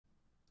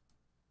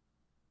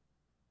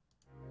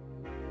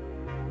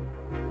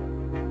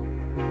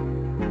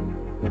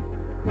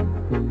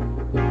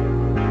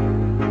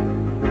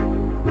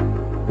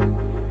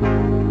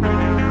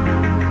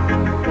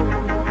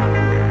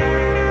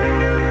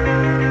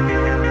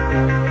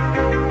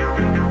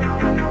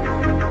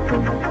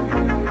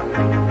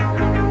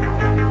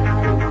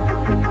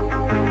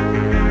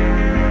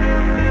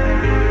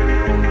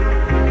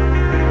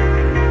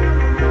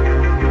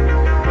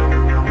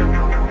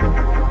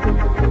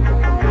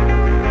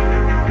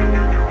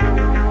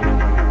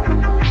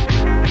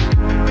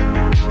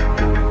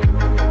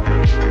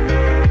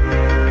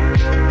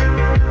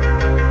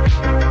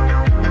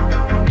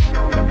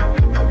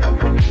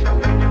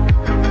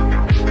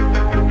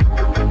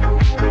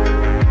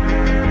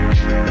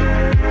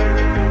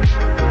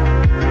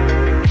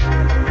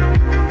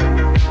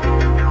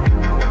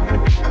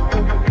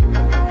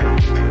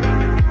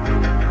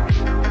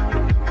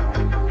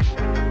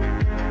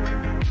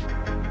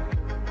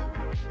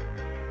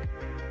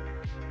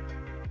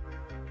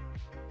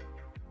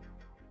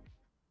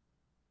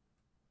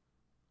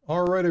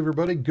All right,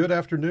 everybody. Good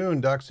afternoon.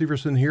 Doc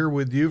Severson here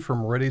with you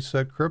from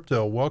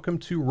ReadySetCrypto. Welcome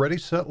to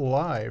ReadySet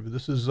Live.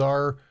 This is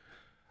our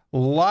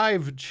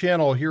live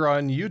channel here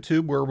on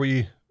YouTube where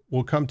we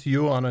will come to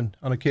you on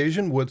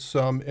occasion with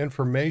some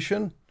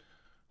information.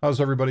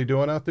 How's everybody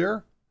doing out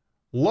there?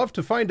 Love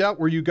to find out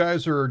where you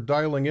guys are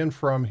dialing in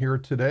from here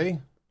today.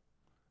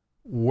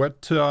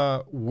 Where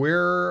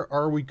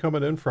are we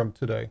coming in from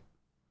today?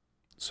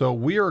 So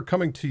we are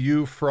coming to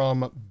you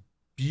from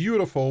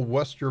beautiful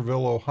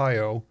Westerville,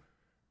 Ohio.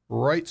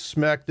 Right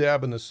smack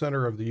dab in the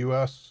center of the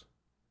U.S.,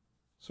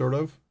 sort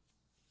of.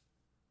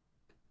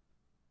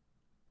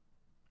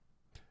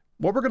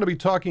 What we're going to be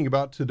talking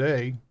about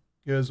today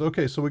is,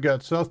 okay, so we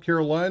got South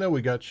Carolina,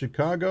 we got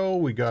Chicago,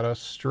 we got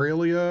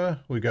Australia,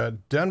 we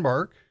got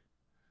Denmark,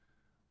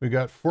 we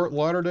got Fort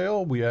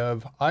Lauderdale, we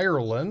have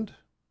Ireland,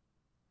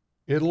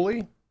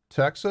 Italy,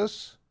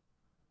 Texas,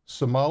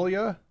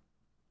 Somalia,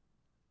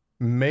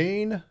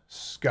 Maine,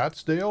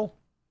 Scottsdale.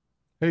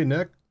 Hey,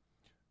 Nick.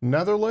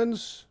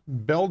 Netherlands,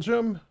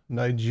 Belgium,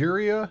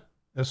 Nigeria,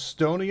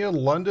 Estonia,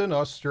 London,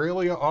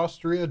 Australia,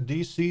 Austria,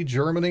 DC,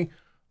 Germany,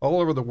 all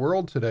over the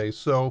world today.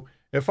 So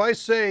if I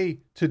say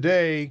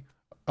today,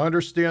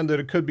 understand that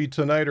it could be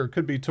tonight or it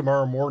could be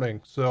tomorrow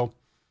morning. So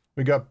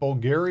we got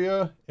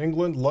Bulgaria,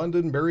 England,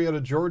 London, Marietta,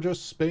 Georgia,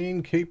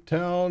 Spain, Cape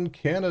Town,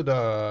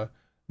 Canada,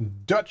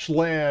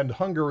 Dutchland,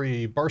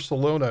 Hungary,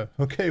 Barcelona.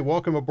 Okay,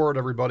 welcome aboard,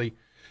 everybody.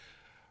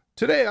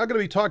 Today, I'm going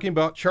to be talking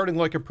about charting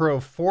like a pro,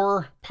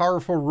 4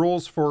 powerful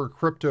rules for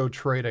crypto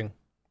trading.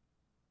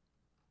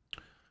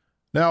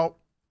 Now,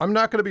 I'm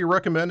not going to be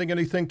recommending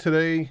anything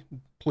today.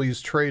 Please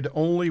trade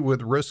only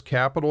with risk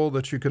capital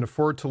that you can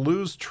afford to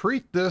lose.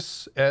 Treat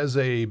this as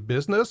a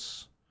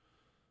business,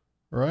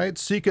 right?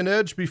 Seek an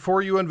edge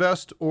before you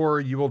invest, or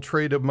you will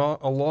trade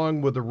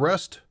along with the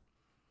rest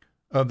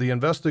of the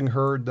investing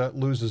herd that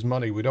loses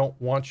money. We don't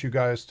want you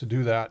guys to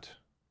do that.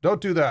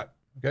 Don't do that,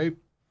 okay?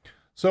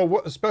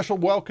 So a special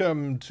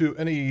welcome to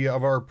any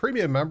of our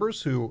premium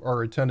members who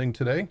are attending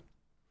today.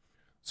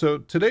 So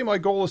today my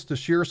goal is to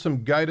share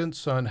some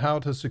guidance on how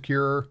to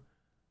secure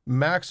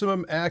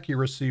maximum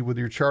accuracy with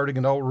your charting,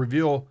 and I'll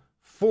reveal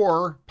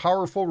 4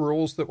 powerful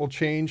rules that will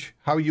change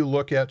how you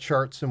look at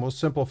charts and will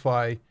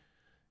simplify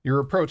your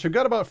approach. I've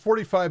got about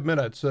 45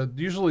 minutes.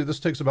 Usually this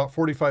takes about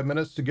 45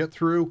 minutes to get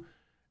through,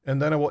 and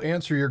then I will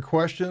answer your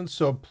questions.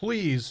 So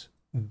please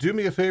do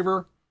me a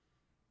favor.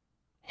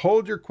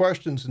 Hold your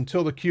questions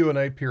until the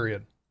Q&A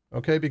period,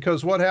 okay?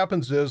 Because what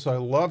happens is I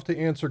love to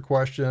answer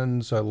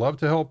questions. I love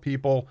to help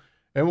people.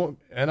 And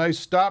I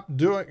stop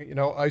doing,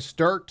 I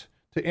start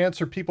to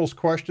answer people's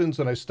questions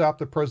and I stop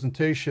the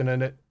presentation,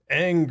 and it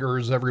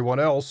angers everyone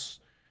else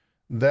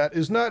that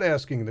is not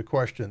asking the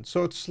question.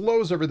 So it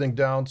slows everything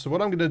down. So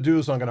what I'm going to do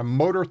is I'm going to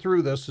motor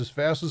through this as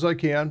fast as I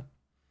can.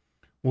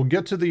 We'll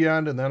get to the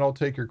end and then I'll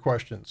take your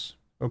questions,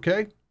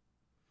 okay?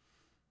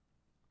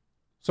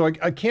 So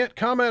I can't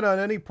comment on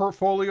any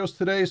portfolios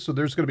today, so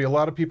there's going to be a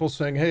lot of people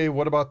saying, hey,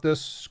 what about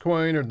this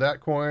coin or that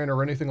coin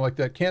or anything like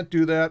that. Can't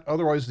do that.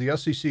 Otherwise, the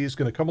SEC is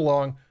going to come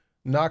along,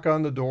 knock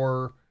on the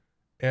door,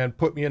 and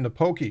put me into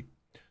pokey.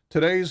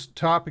 Today's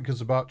topic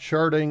is about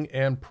charting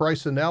and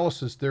price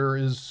analysis. There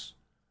is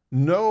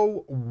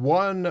no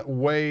one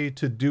way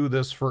to do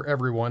this for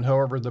everyone.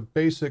 However, the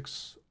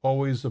basics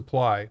always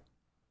apply.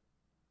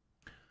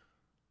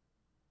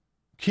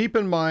 Keep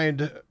in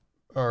mind,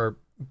 or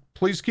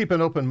please keep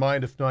an open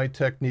mind if my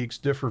techniques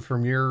differ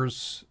from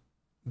yours.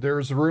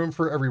 There's room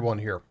for everyone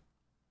here.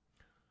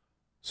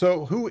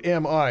 So who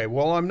am I?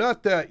 Well, I'm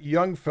not that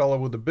young fellow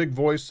with a big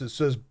voice that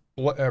says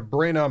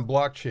brain on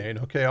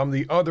blockchain. Okay, I'm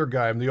the other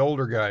guy. I'm the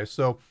older guy.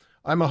 So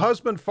I'm a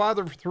husband,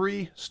 father of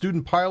 3,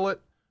 student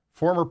pilot,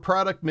 former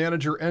product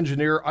manager,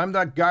 engineer. I'm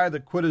that guy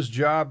that quit his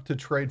job to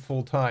trade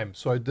full time.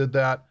 So I did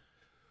that,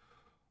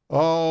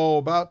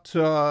 about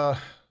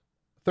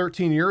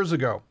 13 years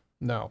ago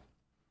now.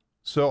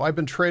 So I've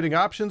been trading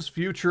options,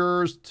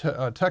 futures,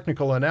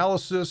 technical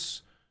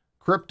analysis,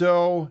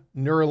 crypto,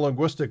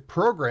 neurolinguistic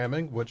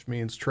programming, which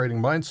means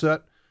trading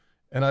mindset.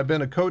 And I've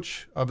been a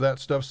coach of that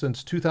stuff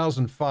since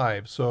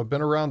 2005. So I've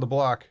been around the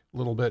block a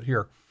little bit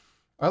here.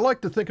 I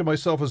like to think of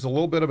myself as a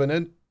little bit of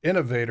an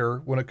innovator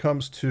when it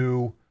comes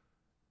to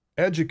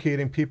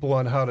educating people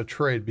on how to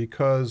trade,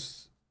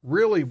 because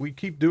really we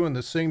keep doing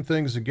the same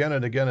things again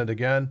and again and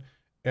again.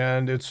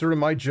 And it's sort of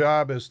my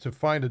job is to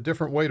find a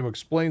different way to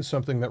explain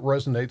something that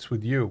resonates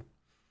with you.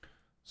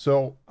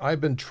 So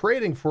I've been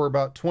trading for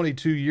about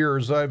 22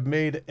 years. I've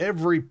made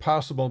every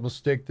possible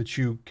mistake that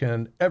you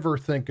can ever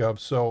think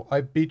of. So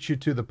I beat you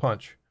to the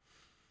punch.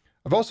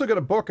 I've also got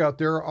a book out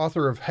there,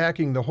 author of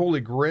Hacking the Holy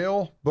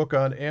Grail, book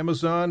on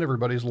Amazon.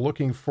 Everybody's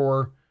looking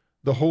for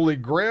the Holy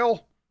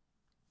Grail.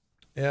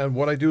 And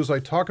what I do is I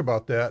talk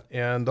about that.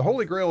 And the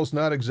Holy Grail is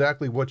not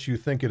exactly what you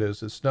think it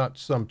is. It's not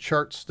some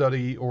chart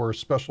study or a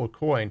special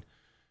coin.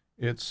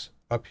 It's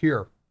up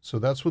here. So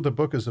that's what the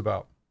book is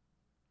about.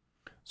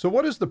 So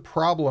what is the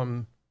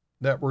problem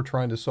that we're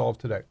trying to solve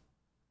today?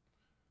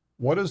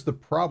 What is the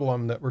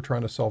problem that we're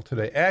trying to solve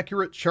today?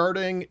 Accurate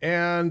charting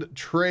and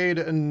trade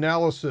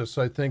analysis,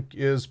 I think,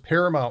 is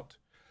paramount.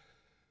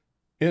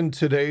 in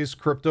today's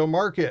crypto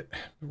market.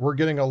 We're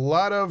getting a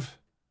lot of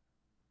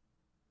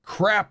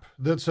crap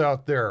that's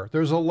out there.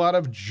 There's a lot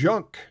of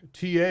junk,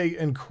 TA,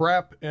 and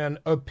crap and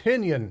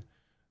opinion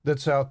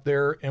that's out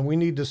there, and we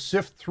need to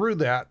sift through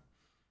that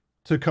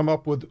to come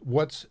up with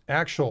what's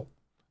actual.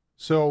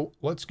 So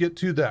let's get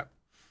to that.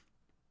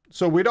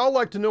 So we'd all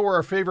like to know where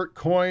our favorite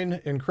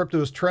coin in crypto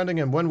is trending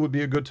and when would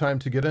be a good time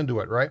to get into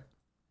it, right?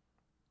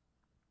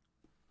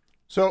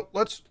 So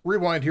let's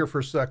rewind here for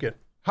a second.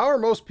 How are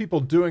most people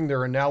doing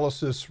their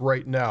analysis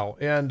right now?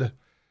 And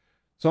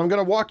so I'm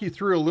going to walk you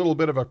through a little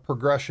bit of a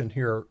progression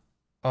here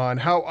on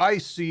how I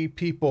see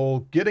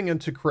people getting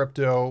into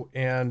crypto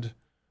and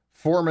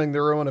forming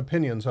their own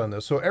opinions on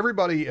this. So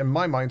everybody, in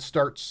my mind,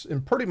 starts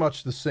in pretty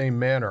much the same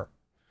manner.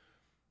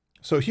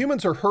 So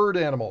humans are herd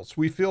animals.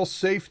 We feel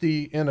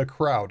safety in a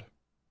crowd.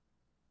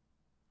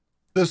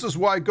 This is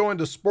why going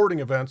to sporting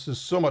events is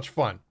so much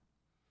fun,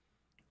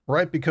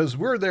 right? Because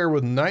we're there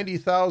with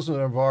 90,000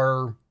 of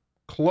our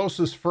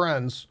closest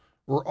friends.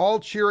 We're all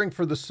cheering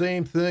for the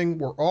same thing.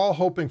 We're all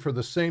hoping for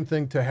the same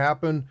thing to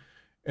happen.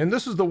 And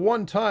this is the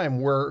one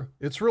time where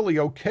it's really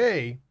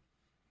okay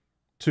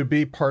to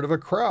be part of a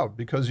crowd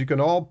because you can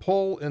all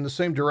pull in the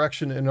same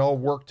direction and all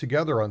work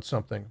together on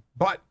something.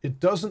 But it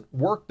doesn't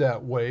work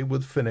that way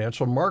with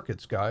financial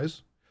markets,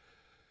 guys.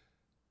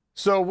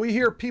 So we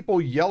hear people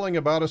yelling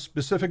about a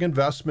specific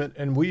investment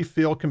and we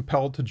feel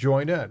compelled to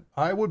join in.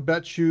 I would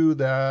bet you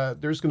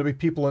that there's going to be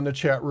people in the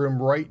chat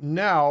room right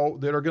now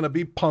that are going to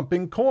be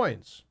pumping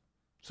coins.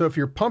 So if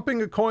you're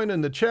pumping a coin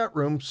in the chat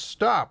room,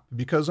 stop,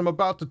 because I'm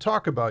about to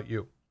talk about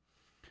you.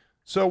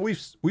 So we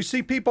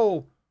see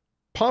people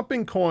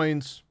pumping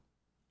coins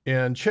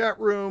in chat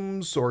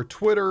rooms or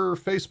Twitter,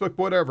 Facebook,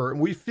 whatever, and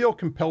we feel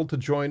compelled to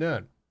join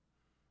in.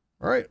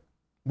 All right.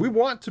 We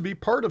want to be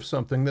part of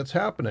something that's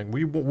happening.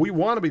 We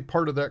want to be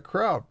part of that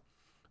crowd.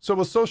 So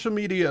with social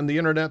media and the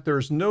internet,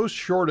 there's no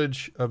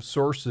shortage of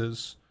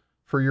sources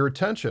for your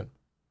attention.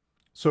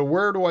 So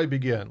where do I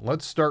begin?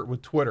 Let's start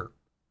with Twitter.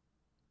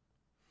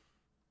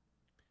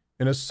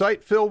 In a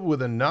site filled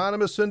with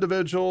anonymous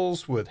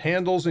individuals with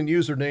handles and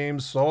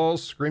usernames all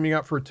screaming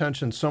out for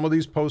attention, some of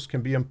these posts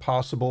can be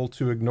impossible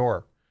to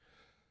ignore.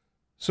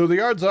 So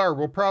the odds are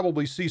we'll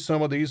probably see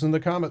some of these in the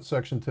comment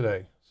section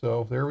today.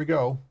 So there we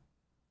go.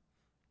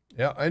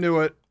 Yeah, I knew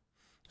it.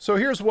 So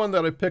here's one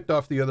that I picked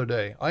off the other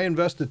day. I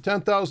invested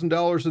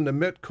 $10,000 into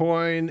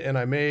Bitcoin and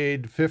I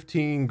made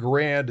 15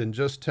 grand in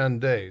just 10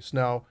 days.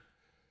 Now,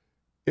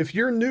 if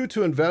you're new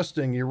to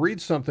investing, you read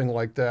something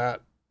like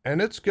that,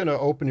 and it's going to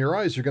open your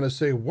eyes. You're going to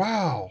say,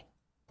 wow,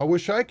 I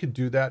wish I could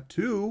do that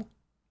too.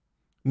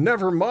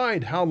 Never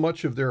mind how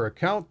much of their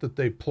account that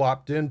they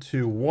plopped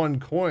into one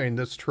coin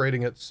that's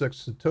trading at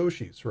 6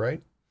 Satoshis,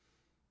 right?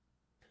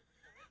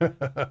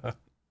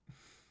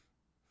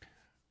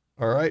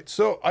 All right.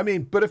 So, I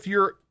mean, but if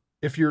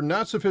you're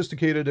not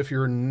sophisticated, if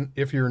you're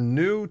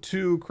new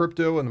to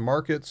crypto and the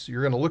markets,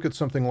 you're going to look at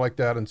something like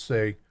that and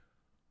say,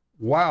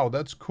 wow,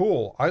 that's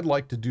cool. I'd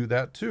like to do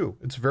that too.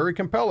 It's very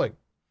compelling.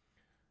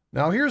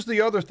 Now, here's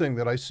the other thing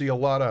that I see a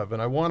lot of,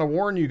 and I want to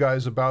warn you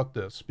guys about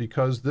this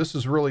because this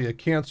is really a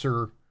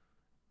cancer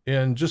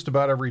in just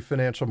about every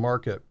financial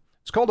market.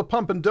 It's called a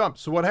pump and dump.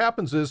 So what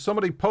happens is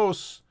somebody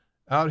posts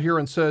out here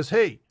and says,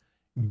 hey,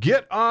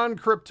 get on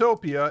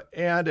Cryptopia,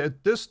 and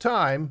at this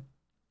time,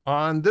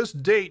 on this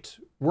date,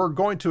 we're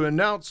going to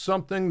announce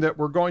something that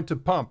we're going to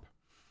pump.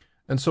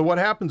 And so what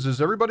happens is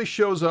everybody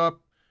shows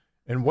up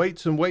and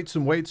waits and waits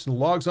and waits and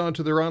logs on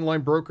to their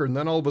online broker, and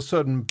then all of a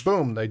sudden,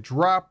 boom, they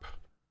drop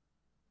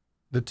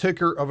the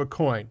ticker of a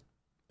coin,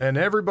 and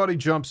everybody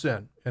jumps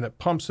in, and it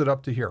pumps it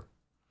up to here,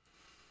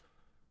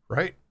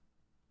 right?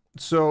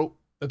 So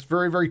it's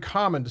very, very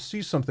common to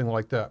see something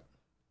like that.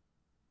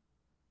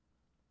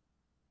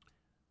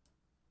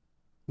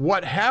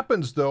 What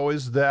happens, though,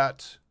 is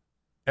that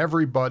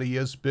everybody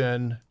has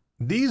been,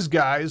 these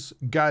guys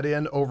got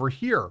in over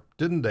here,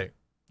 didn't they?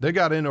 They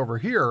got in over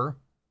here,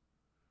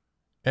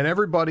 and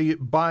everybody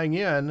buying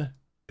in,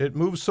 it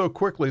moves so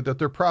quickly that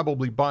they're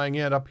probably buying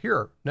in up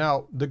here.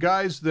 Now, the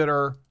guys that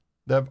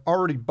have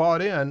already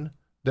bought in,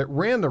 that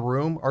ran the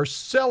room, are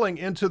selling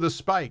into the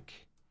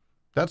spike.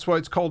 That's why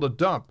it's called a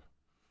dump.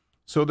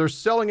 So they're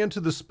selling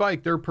into the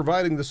spike. They're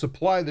providing the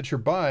supply that you're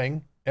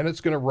buying, and it's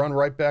going to run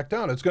right back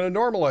down. It's going to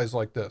normalize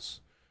like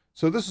this.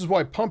 So this is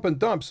why pump and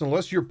dumps,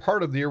 unless you're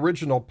part of the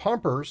original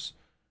pumpers,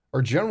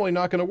 are generally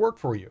not going to work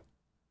for you.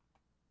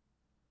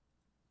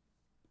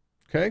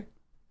 Okay?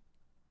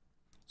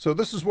 So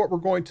this is what we're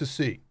going to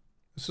see.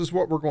 This is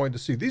what we're going to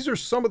see. These are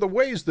some of the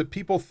ways that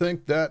people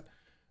think that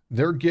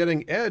they're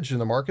getting edge in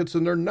the markets,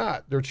 and they're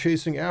not. They're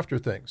chasing after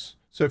things.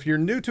 So if you're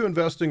new to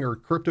investing or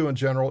crypto in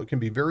general, it can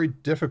be very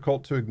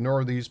difficult to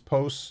ignore these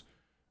posts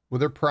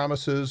with their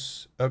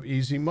promises of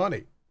easy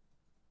money.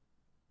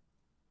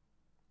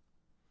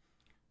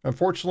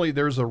 Unfortunately,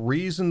 there's a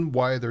reason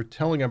why they're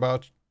telling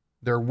about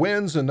their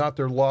wins and not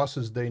their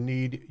losses. They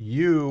need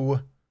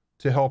you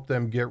to help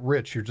them get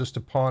rich. You're just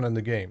a pawn in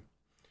the game.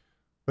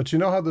 But you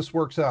know how this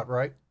works out,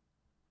 right?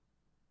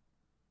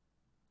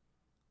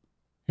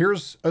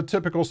 Here's a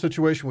typical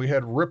situation. We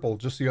had Ripple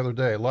just the other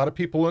day. A lot of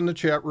people in the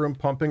chat room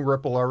pumping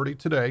Ripple already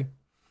today.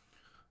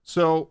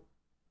 So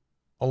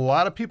a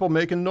lot of people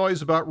making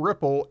noise about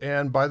Ripple,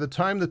 and by the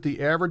time that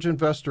the average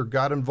investor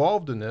got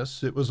involved in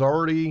this, it was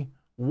already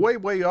way,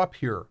 way up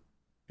here.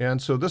 And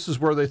so this is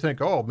where they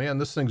think, oh man,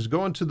 this thing's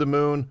going to the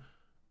moon.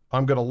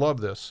 I'm going to love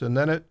this. And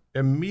then it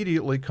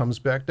immediately comes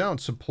back down.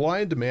 Supply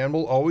and demand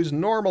will always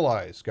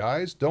normalize,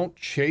 guys. Don't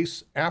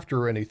chase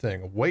after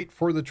anything. Wait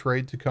for the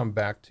trade to come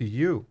back to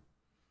you.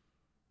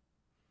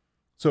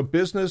 So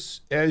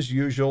business as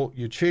usual,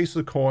 you chase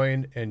the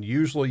coin and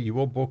usually you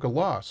will book a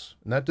loss.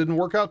 And that didn't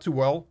work out too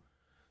well.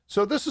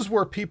 So this is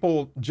where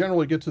people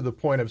generally get to the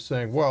point of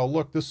saying, well,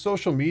 look, this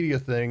social media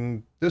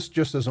thing, this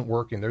just isn't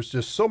working. There's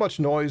just so much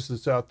noise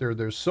that's out there.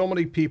 There's so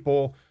many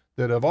people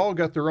that have all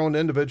got their own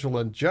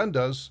individual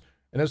agendas,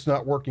 and it's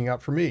not working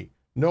out for me.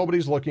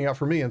 Nobody's looking out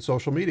for me in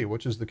social media,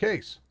 which is the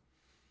case.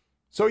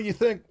 So you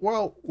think,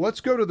 well,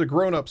 let's go to the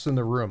grown-ups in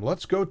the room.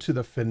 Let's go to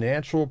the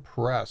financial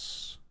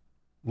press.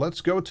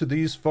 Let's go to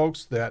these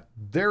folks that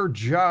their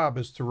job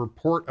is to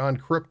report on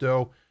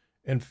crypto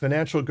and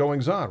financial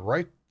goings on,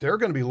 right? They're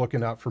going to be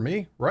looking out for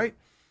me, right?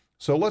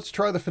 So let's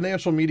try the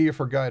financial media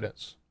for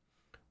guidance.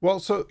 Well,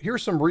 so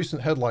here's some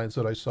recent headlines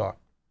that I saw.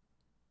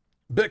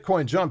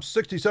 Bitcoin jumps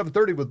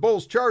 6730 with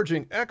bulls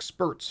charging.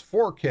 Experts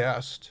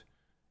forecast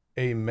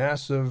a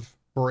massive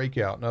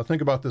breakout. Now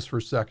think about this for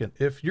a second.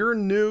 If you're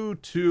new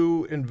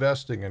to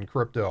investing in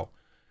crypto,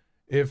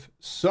 if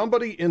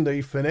somebody in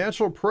the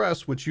financial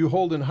press, which you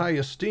hold in high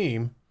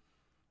esteem,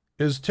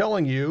 is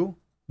telling you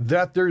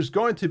that there's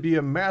going to be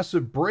a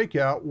massive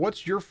breakout,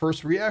 what's your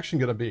first reaction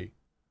going to be?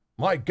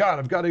 My God,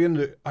 I've got to get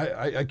into,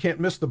 I can't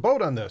miss the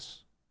boat on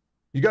this.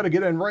 You got to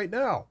get in right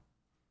now,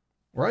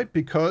 right?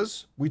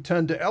 Because we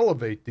tend to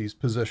elevate these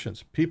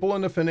positions. People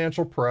in the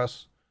financial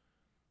press,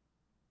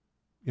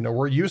 you know,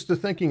 we're used to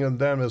thinking of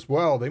them as,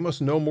 well, they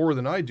must know more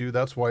than I do.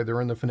 That's why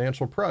they're in the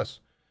financial press.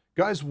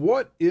 Guys,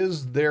 what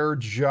is their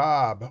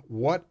job?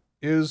 What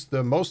is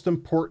the most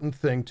important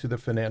thing to the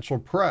financial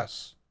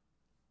press?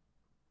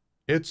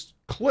 It's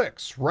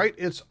clicks, right?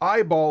 It's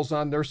eyeballs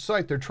on their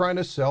site. They're trying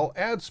to sell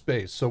ad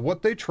space. So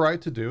what they try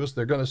to do is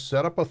they're going to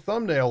set up a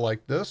thumbnail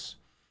like this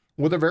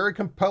with a very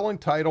compelling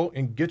title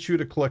and get you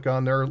to click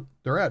on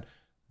their ad.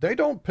 They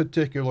don't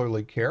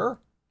particularly care.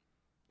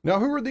 Now,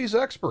 who are these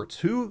experts?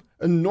 Who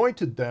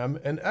anointed them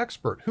an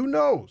expert? Who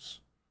knows?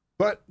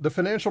 But the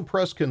financial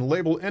press can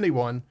label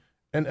anyone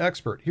an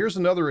expert. Here's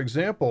another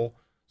example.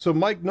 So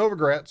Mike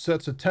Novogratz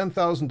sets a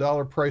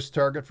 $10,000 price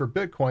target for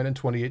Bitcoin in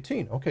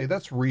 2018. Okay,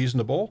 that's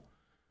reasonable.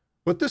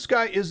 But this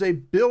guy is a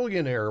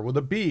billionaire with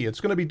a B. It's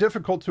going to be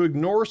difficult to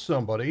ignore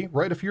somebody,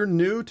 right? If you're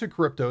new to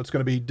crypto, it's going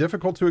to be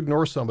difficult to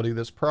ignore somebody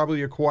that's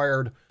probably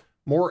acquired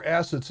more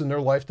assets in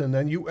their life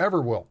than you ever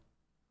will.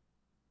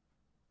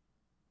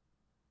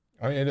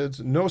 I mean, it's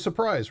no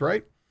surprise,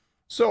 right?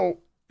 So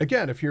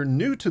again, if you're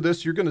new to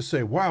this, you're going to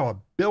say, wow, a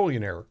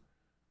billionaire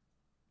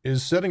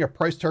is setting a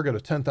price target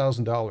of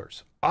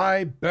 $10,000.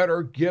 I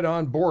better get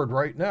on board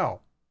right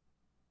now.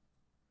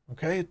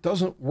 Okay, it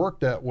doesn't work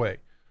that way.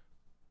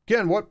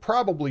 Again, what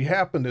probably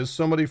happened is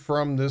somebody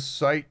from this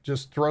site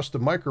just thrust a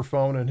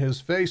microphone in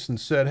his face and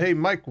said, hey,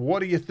 Mike, what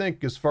do you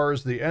think as far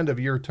as the end of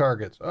year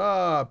targets?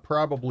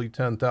 Probably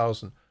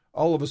 10,000.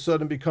 All of a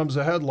sudden becomes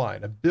a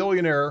headline. A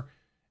billionaire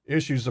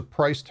issues a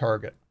price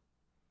target.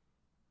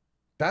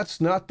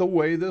 That's not the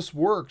way this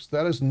works.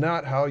 That is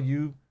not how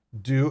you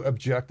do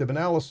objective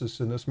analysis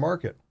in this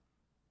market.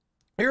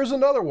 Here's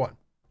another one.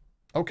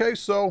 Okay,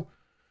 so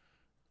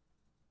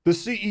the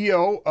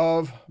CEO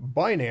of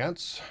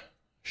Binance,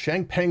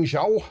 Changpeng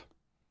Zhao,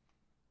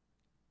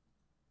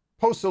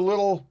 posts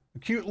a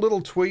cute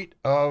little tweet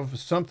of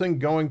something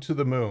going to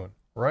the moon,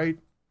 right?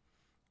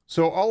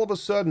 So all of a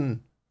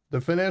sudden, the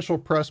financial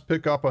press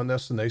pick up on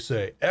this and they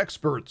say,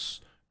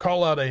 experts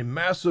call out a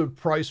massive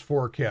price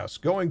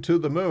forecast going to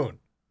the moon.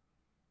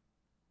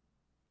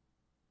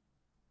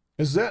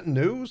 Is that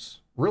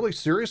news? Really?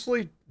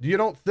 Seriously? You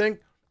don't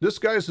think this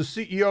guy is the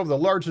CEO of the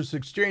largest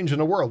exchange in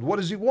the world? What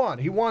does he want?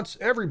 He wants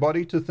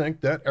everybody to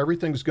think that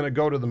everything's going to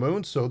go to the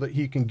moon so that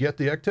he can get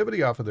the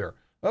activity off of there.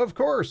 Of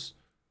course,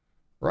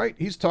 right?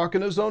 He's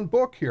talking his own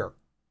book here.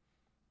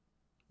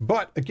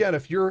 But again,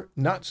 if you're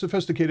not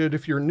sophisticated,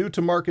 if you're new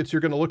to markets,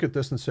 you're going to look at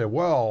this and say,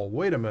 well,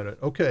 wait a minute.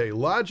 Okay,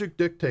 logic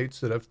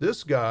dictates that if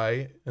this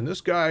guy, and this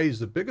guy is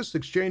the biggest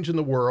exchange in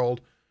the world,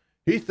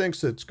 he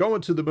thinks it's going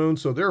to the moon,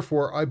 so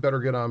therefore I better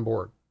get on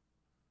board.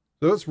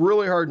 So it's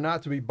really hard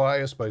not to be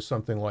biased by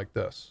something like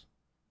this.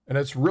 And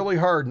it's really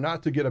hard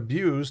not to get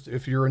abused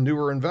if you're a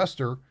newer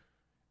investor.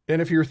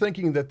 And if you're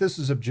thinking that this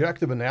is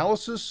objective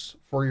analysis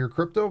for your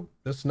crypto,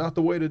 that's not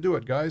the way to do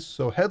it, guys.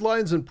 So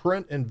headlines in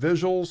print and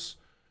visuals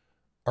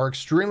are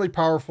extremely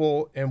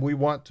powerful and we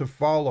want to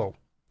follow.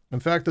 In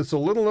fact, it's a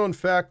little known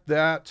fact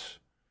that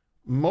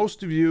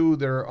most of you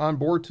that are on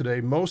board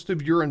today, most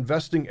of your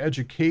investing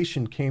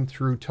education came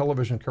through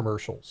television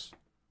commercials.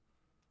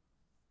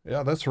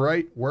 Yeah, that's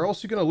right. Where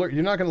else are you going to learn?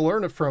 You're not going to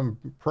learn it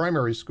from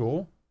primary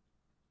school.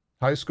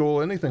 high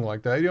school, anything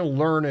like that. You don't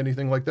learn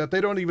anything like that.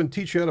 They don't even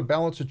teach you how to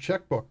balance a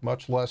checkbook,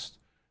 much less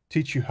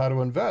teach you how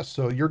to invest.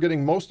 So you're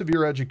getting most of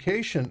your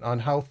education on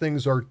how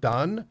things are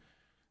done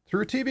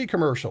through TV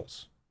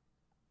commercials.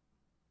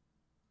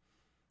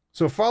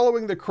 So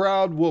following the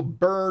crowd will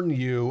burn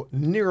you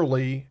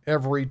nearly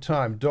every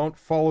time. Don't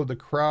follow the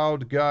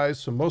crowd, guys.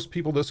 So most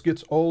people, this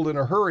gets old in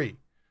a hurry.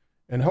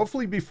 And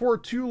hopefully before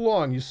too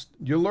long,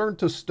 you learn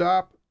to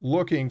stop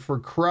looking for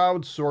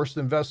crowdsourced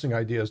investing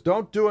ideas.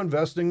 Don't do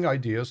investing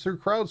ideas through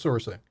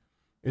crowdsourcing.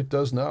 It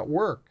does not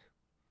work.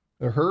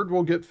 The herd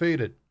will get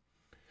faded.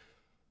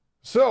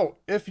 So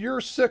if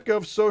you're sick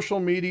of social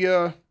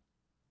media,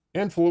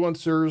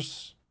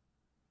 influencers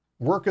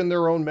working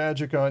their own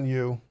magic on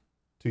you,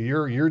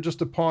 you're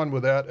just a pawn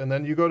with that, and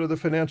then you go to the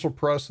financial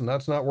press and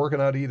that's not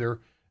working out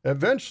either,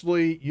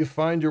 eventually you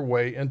find your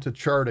way into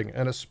charting,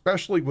 and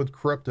especially with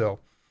crypto.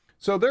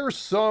 So there's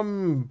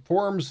some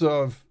forms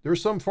of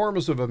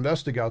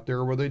investing out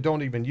there where they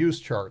don't even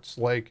use charts,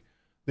 like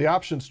the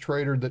options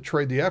trader that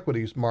trade the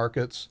equities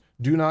markets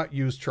do not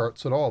use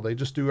charts at all. They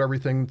just do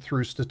everything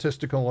through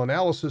statistical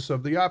analysis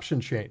of the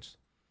option chains.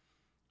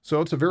 So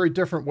it's a very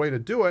different way to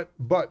do it,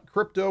 but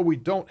crypto, we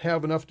don't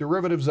have enough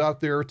derivatives out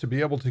there to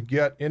be able to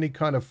get any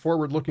kind of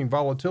forward-looking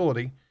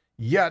volatility,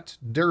 yet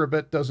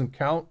Deribit doesn't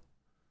count.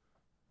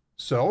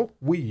 So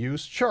we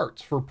use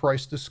charts for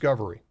price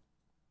discovery.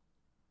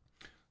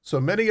 So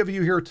many of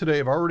you here today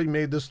have already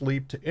made this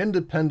leap to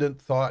independent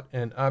thought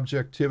and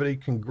objectivity.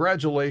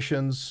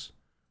 Congratulations.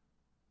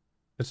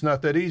 It's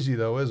not that easy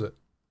though, is it?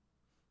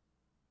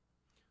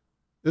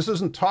 This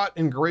isn't taught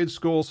in grade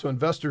school, so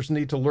investors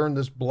need to learn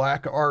this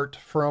black art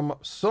from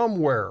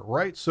somewhere,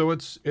 right? So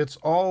it's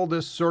all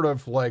this sort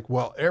of like,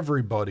 well,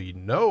 everybody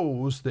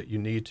knows that you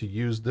need to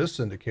use this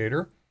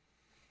indicator,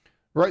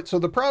 right? So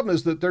the problem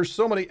is that there's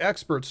so many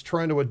experts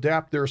trying to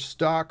adapt their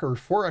stock or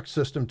Forex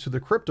system to the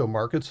crypto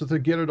markets that they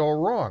get it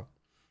all wrong.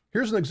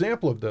 Here's an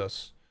example of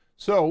this.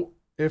 So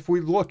if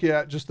we look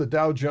at just the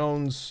Dow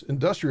Jones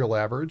Industrial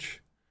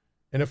Average,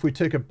 and if we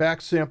take a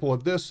back sample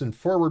of this and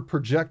forward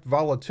project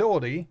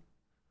volatility,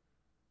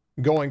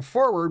 going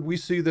forward, we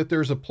see that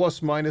there's a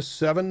plus minus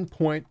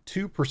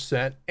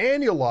 7.2%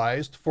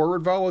 annualized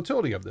forward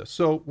volatility of this.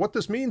 So what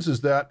this means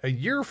is that a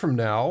year from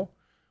now,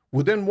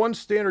 within one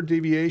standard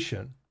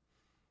deviation,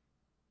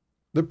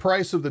 the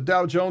price of the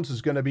Dow Jones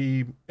is going to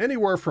be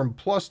anywhere from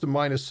plus to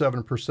minus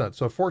 7%.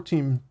 So a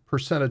 14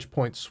 percentage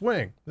point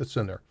swing that's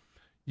in there.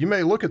 You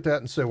may look at that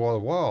and say, well,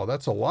 wow,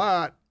 that's a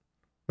lot,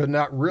 but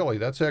not really.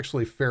 That's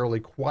actually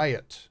fairly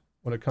quiet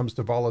when it comes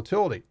to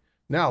volatility.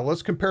 Now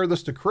let's compare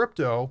this to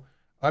crypto.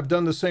 I've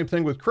done the same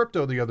thing with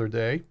crypto the other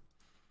day,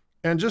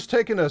 and just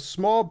taken a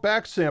small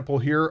back sample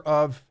here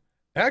of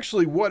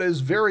actually what is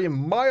very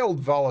mild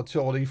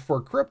volatility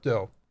for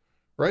crypto,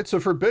 right?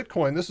 So for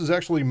Bitcoin, this is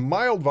actually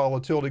mild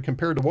volatility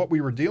compared to what we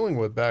were dealing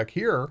with back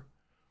here.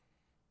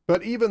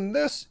 But even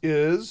this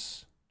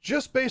is,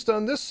 just based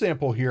on this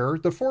sample here,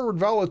 the forward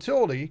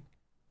volatility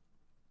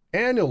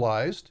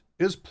annualized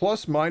is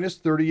plus minus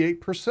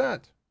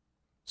 38%.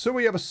 So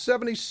we have a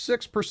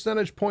 76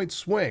 percentage point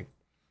swing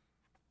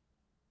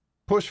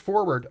push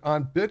forward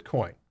on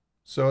Bitcoin.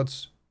 So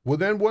it's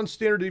within one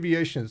standard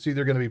deviation. It's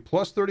either going to be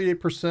plus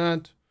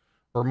 38%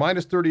 or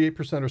minus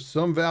 38% or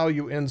some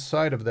value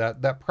inside of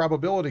that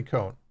probability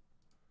cone.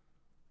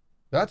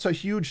 That's a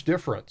huge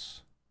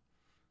difference.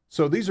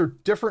 So these are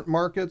different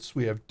markets.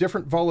 We have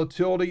different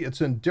volatility.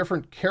 It's in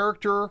different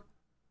character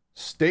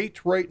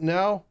state right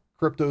now.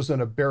 Crypto's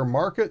in a bear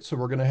market, so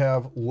we're going to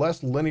have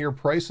less linear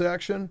price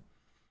action.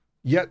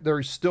 Yet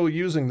they're still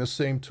using the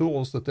same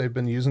tools that they've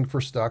been using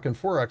for stock and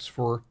Forex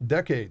for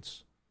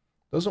decades.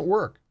 Doesn't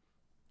work.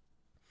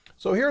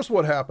 So here's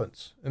what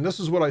happens, and this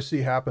is what I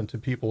see happen to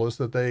people, is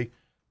that they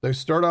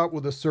start out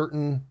with a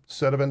certain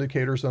set of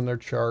indicators on their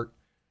chart,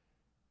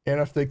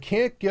 and if they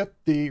can't get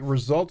the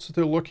results that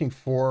they're looking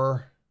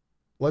for,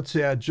 let's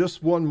add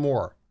just one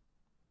more.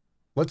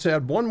 Let's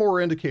add one more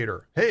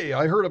indicator. Hey,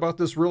 I heard about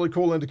this really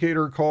cool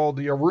indicator called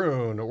the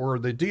Arun or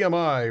the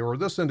DMI or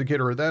this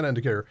indicator or that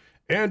indicator.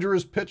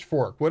 Andrew's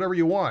pitchfork, whatever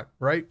you want,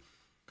 right?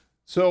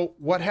 So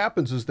what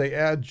happens is they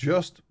add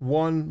just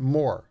one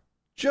more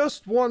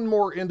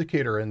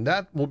indicator, and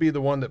that will be the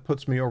one that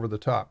puts me over the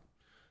top.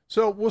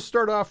 So we'll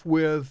start off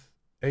with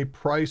a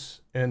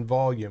price and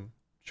volume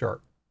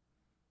chart.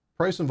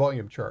 Price and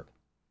volume chart.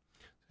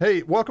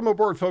 Hey, welcome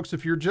aboard, folks.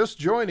 If you're just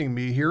joining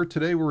me here,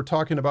 today we're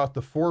talking about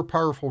the 4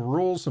 powerful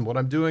rules, and what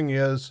I'm doing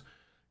is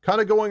kind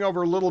of going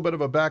over a little bit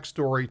of a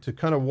backstory to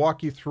kind of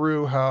walk you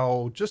through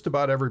how just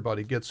about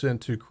everybody gets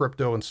into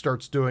crypto and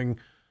starts doing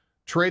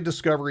trade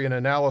discovery and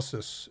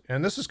analysis.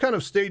 And this is kind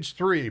of stage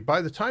 3.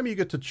 By the time you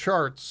get to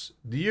charts,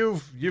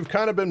 you've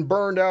kind of been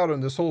burned out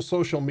on this whole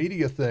social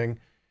media thing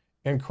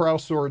and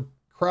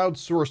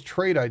crowdsourced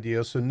trade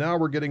ideas. So now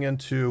we're getting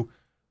into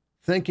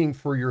thinking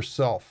for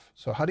yourself.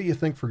 So how do you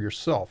think for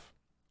yourself?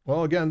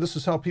 Well, again, this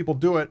is how people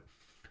do it.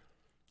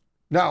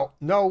 Now,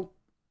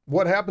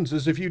 what happens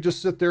is if you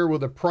just sit there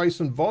with a price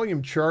and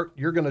volume chart,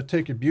 you're going to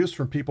take abuse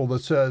from people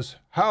that says,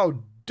 how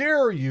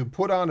dare you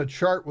put on a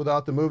chart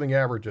without the moving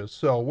averages?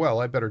 So,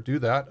 well, I better do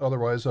that.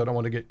 Otherwise, I don't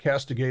want to get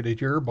castigated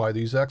here by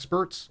these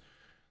experts.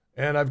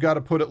 And I've got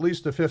to put at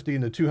least a 50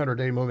 and the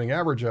 200-day moving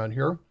average on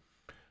here.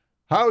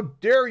 How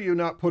dare you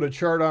not put a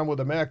chart on with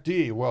a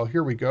MACD? Well,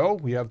 here we go.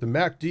 We have the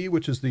MACD,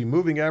 which is the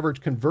moving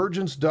average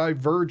convergence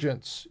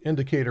divergence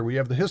indicator. We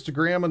have the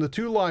histogram and the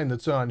 2-line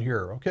that's on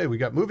here. Okay, we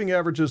got moving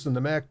averages in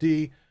the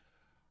MACD.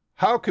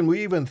 How can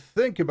we even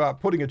think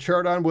about putting a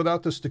chart on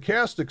without the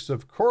stochastics?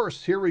 Of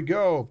course, here we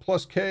go.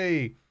 Plus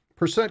K,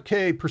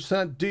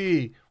 percent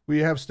D. We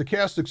have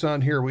stochastics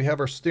on here. We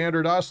have our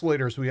standard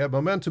oscillators. We have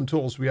momentum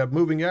tools. We have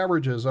moving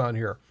averages on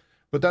here.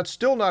 But that's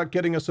still not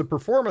getting us a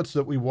performance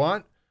that we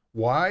want.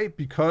 Why?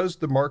 Because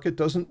the market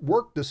doesn't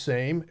work the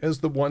same as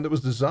the one that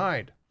was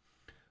designed.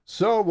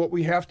 So what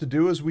we have to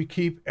do is we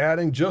keep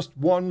adding just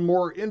one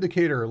more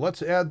indicator.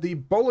 Let's add the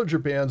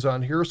Bollinger Bands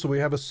on here so we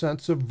have a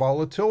sense of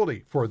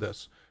volatility for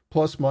this.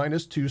 Plus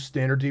minus 2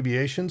 standard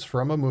deviations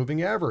from a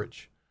moving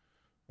average.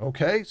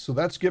 Okay, so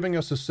that's giving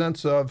us a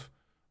sense of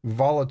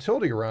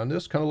volatility around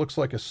this. Kind of looks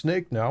like a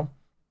snake now.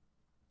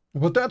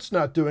 But that's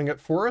not doing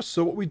it for us.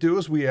 So what we do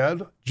is we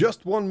add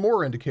just one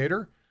more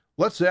indicator.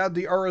 Let's add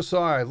the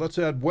RSI. Let's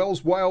add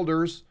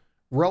Wells-Wilder's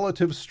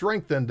Relative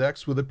Strength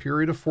Index with a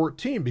period of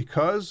 14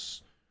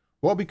 because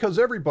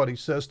everybody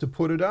says to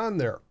put it on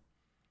there.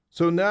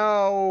 So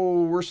now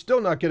we're still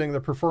not getting the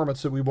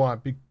performance that we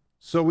want.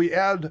 So we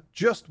add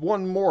just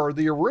one more,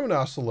 the Arun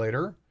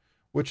oscillator,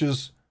 which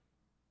is,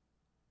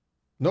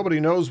 nobody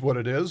knows what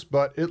it is,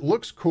 but it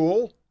looks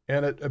cool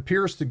and it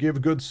appears to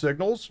give good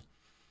signals.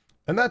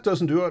 And that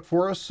doesn't do it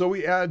for us, so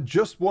we add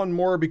just one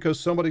more because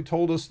somebody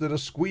told us that a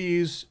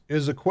squeeze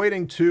is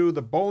equating to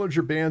the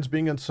Bollinger Bands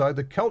being inside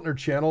the Keltner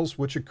channels,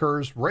 which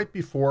occurs right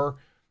before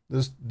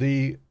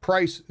the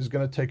price is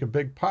going to take a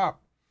big pop.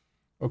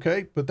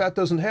 Okay, but that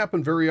doesn't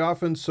happen very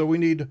often, so we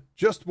need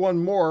just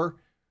one more.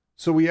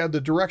 So we add the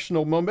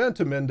Directional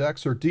Momentum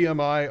Index, or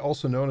DMI,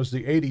 also known as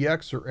the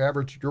ADX, or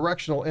Average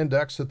Directional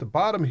Index, at the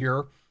bottom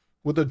here,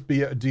 with a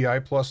DI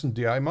plus and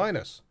DI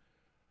minus.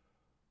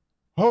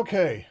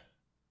 Okay.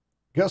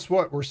 Guess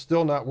what? We're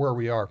still not where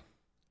we are.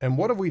 And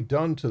what have we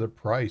done to the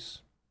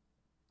price?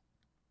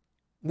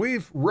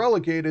 We've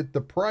relegated the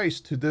price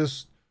to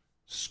this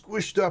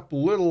squished up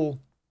little,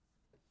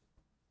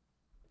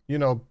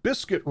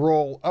 biscuit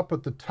roll up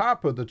at the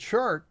top of the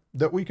chart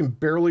that we can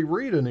barely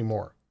read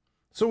anymore.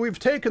 So we've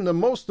taken the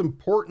most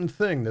important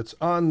thing that's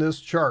on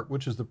this chart,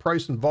 which is the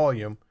price and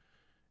volume,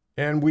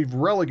 and we've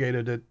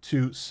relegated it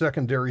to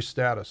secondary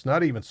status,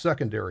 not even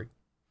secondary.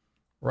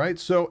 Right?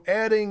 So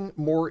adding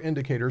more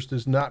indicators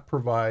does not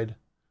provide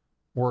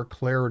more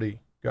clarity,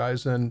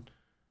 guys. And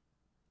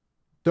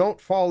don't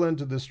fall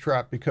into this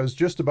trap because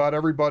just about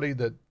everybody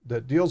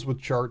that deals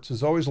with charts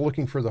is always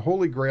looking for the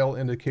holy grail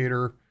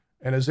indicator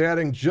and is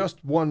adding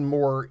just one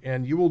more.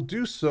 And you will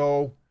do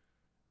so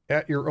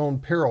at your own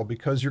peril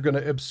because you're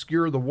going to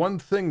obscure the one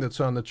thing that's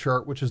on the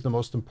chart, which is the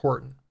most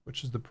important,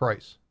 which is the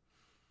price.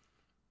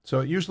 So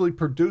it usually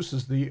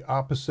produces the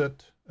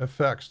opposite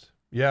effects.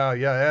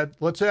 Yeah,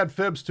 let's add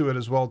fibs to it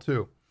as well,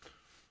 too.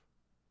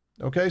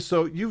 Okay,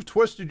 so you've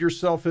twisted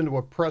yourself into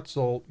a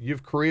pretzel.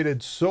 You've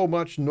created so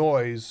much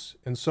noise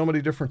and so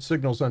many different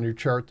signals on your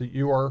chart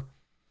that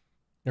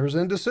there's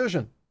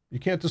indecision. You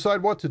can't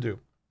decide what to do.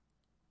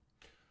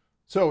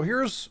 So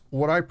here's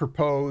what I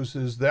propose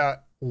is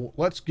that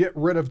let's get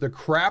rid of the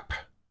crap.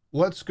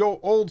 Let's go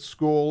old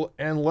school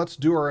and let's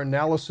do our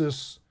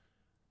analysis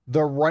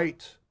the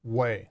right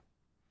way.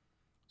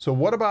 So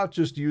what about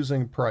just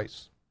using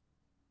price?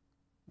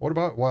 What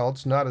about, well,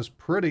 it's not as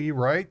pretty,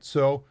 right?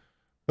 So,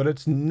 but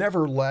it's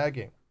never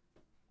lagging.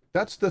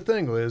 That's the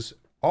thing is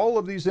all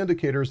of these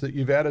indicators that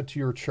you've added to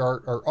your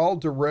chart are all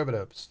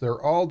derivatives. They're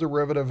all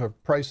derivative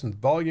of price and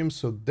volume.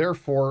 So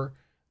therefore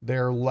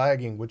they're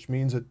lagging, which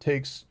means it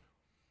takes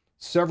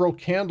several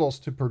candles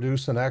to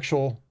produce an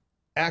actual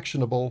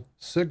actionable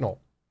signal.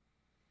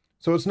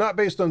 So it's not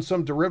based on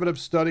some derivative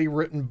study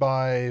written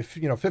by,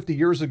 50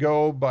 years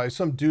ago by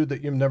some dude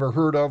that you've never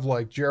heard of,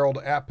 like Gerald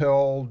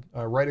Appel,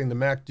 writing the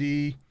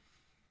MACD,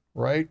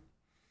 right?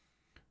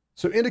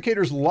 So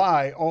indicators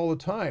lie all the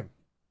time.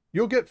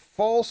 You'll get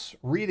false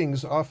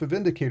readings off of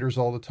indicators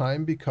all the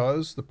time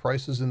because the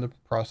price is in the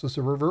process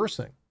of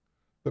reversing.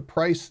 But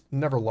price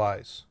never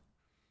lies.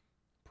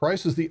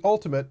 Price is the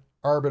ultimate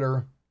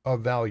arbiter of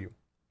value.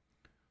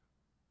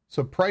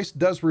 So price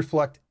does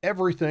reflect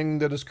everything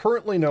that is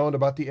currently known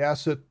about the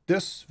asset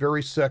this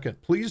very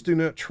second. Please do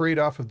not trade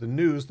off of the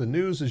news. The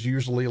news is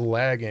usually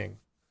lagging.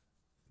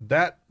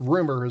 That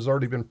rumor has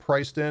already been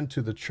priced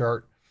into the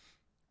chart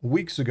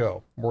weeks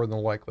ago, more than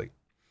likely.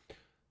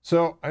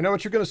 So I know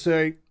what you're going to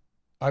say.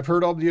 I've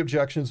heard all the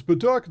objections, but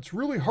Doc, it's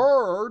really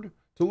hard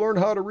to learn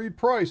how to read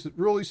price. It's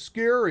really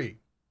scary.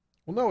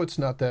 Well, no, it's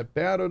not that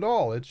bad at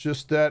all. It's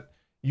just that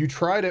you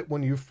tried it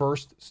when you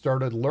first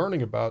started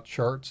learning about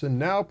charts, and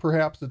now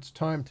perhaps it's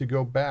time to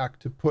go back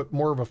to put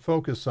more of a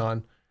focus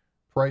on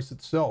price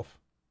itself.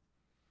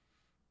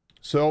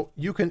 So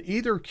you can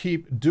either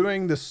keep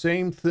doing the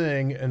same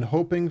thing and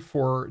hoping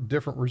for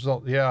different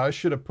results. Yeah, I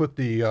should have put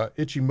the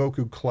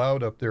Ichimoku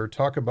cloud up there.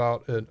 Talk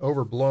about an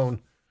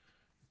overblown.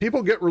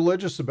 People get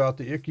religious about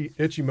the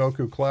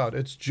Ichimoku cloud.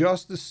 It's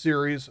just a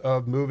series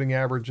of moving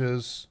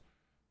averages,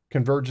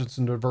 convergence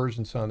and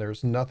divergence on there.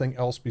 There's nothing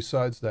else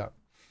besides that.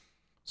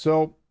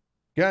 So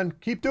again,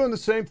 keep doing the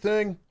same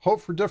thing,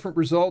 hope for different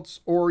results,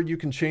 or you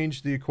can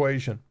change the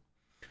equation.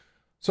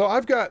 So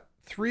I've got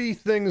 3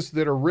 things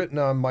that are written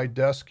on my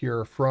desk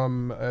here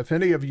from, if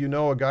any of you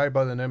know a guy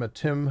by the name of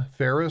Tim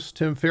Ferriss.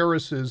 Tim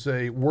Ferriss is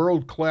a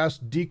world-class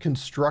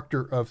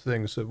deconstructor of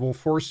things that will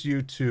force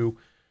you to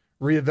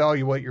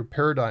reevaluate your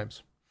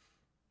paradigms.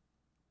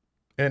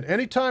 And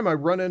anytime I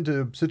run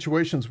into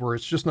situations where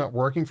it's just not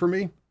working for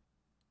me,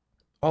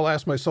 I'll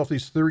ask myself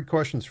these 3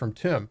 questions from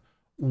Tim.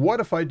 What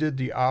if I did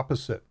the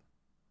opposite?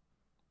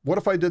 What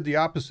if I did the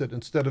opposite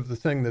instead of the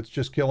thing that's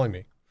just killing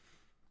me?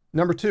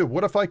 Number 2,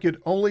 what if I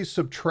could only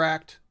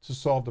subtract to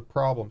solve the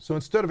problem? So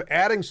instead of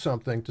adding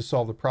something to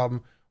solve the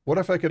problem, what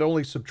if I could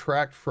only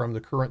subtract from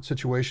the current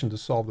situation to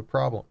solve the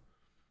problem?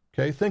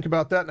 Okay, think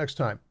about that next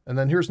time. And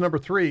then here's number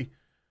 3,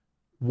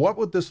 what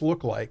would this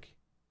look like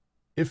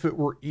if it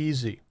were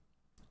easy?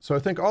 So I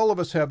think all of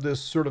us have this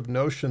sort of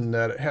notion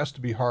that it has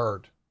to be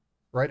hard,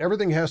 right?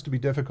 Everything has to be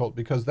difficult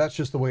because that's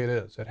just the way it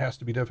is. It has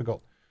to be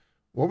difficult.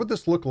 What would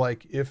this look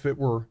like if it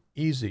were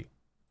easy?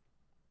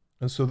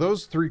 And so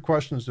those 3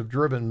 questions have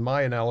driven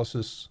my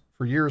analysis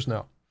for years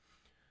now.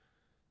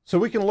 So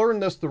we can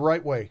learn this the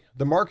right way.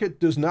 The market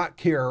does not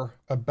care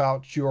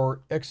about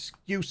your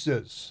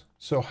excuses.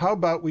 So how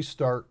about we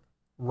start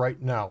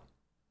right now?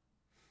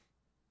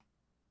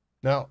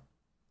 Now,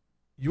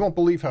 you won't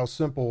believe how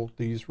simple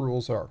these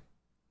rules are.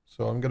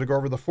 So I'm going to go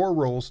over the 4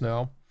 rules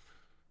now,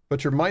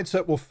 but your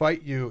mindset will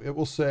fight you. It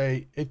will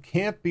say, it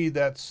can't be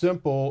that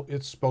simple.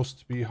 It's supposed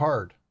to be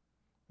hard.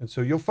 And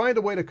so you'll find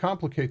a way to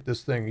complicate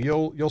this thing.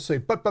 You'll say,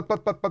 but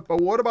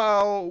what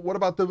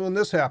about when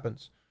this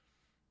happens?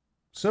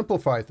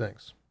 Simplify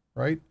things,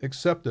 right?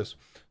 Accept this.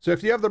 So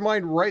if you have the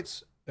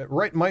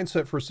right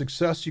mindset for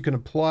success, you can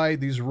apply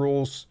these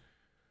rules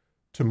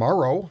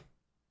tomorrow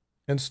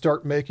and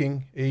start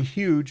making a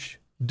huge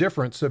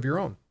difference of your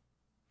own.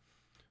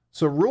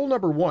 So rule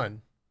number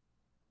one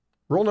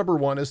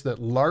is that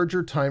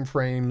larger time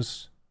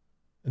frames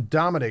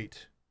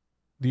dominate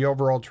the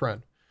overall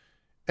trend.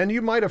 And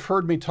you might have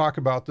heard me talk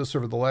about this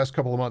over the last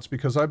couple of months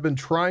because I've been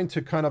trying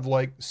to kind of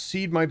like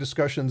seed my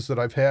discussions that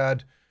I've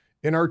had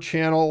in our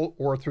channel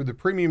or through the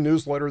premium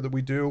newsletter that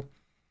we do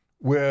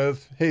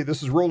with, hey,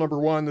 this is rule number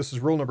 1, this is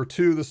rule number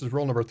 2, this is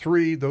rule number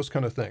 3, those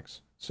kind of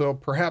things. So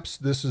perhaps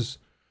this is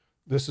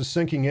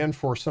sinking in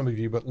for some of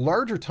you, but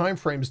larger time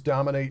frames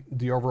dominate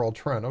the overall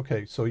trend.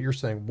 Okay, so you're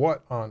saying,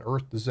 what on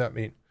earth does that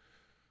mean?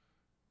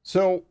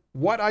 So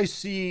what I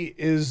see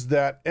is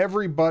that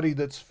everybody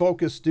that's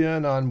focused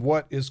in on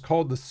what is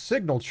called the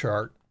signal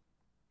chart,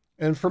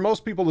 and for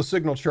most people, the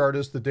signal chart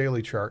is the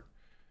daily chart,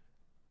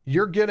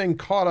 you're getting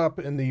caught up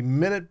in the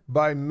minute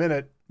by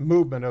minute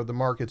movement of the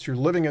markets. You're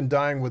living and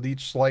dying with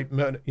each slight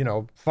minute,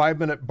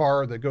 5-minute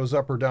bar that goes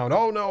up or down.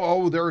 Oh no,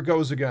 oh, there it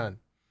goes again.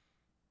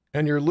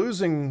 And you're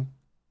losing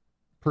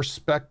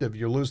perspective.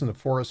 You're losing the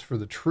forest for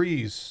the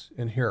trees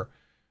in here.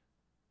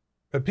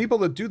 But people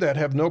that do that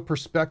have no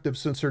perspective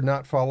since they're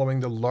not following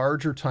the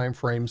larger time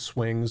frame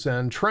swings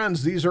and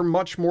trends. These are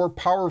much more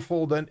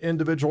powerful than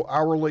individual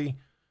hourly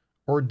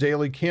or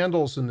daily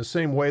candles in the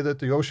same way that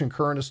the ocean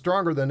current is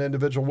stronger than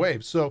individual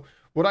waves. So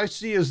what I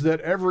see is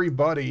that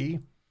everybody,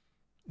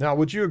 now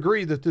would you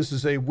agree that this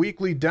is a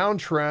weekly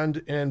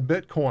downtrend in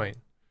Bitcoin?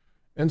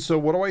 And so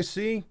what do I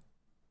see?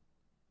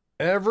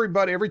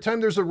 Everybody, every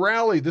time there's a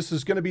rally, this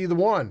is going to be the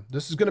one.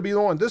 This is going to be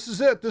the one. This is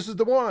it. This is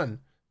the one.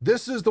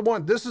 This is the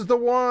one. This is the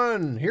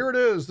one. Here it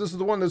is. This is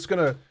the one that's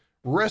going to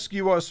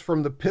rescue us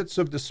from the pits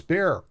of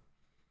despair.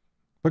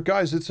 But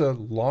guys, it's a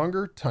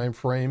longer time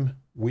frame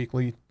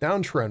weekly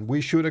downtrend.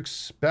 We should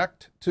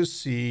expect to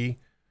see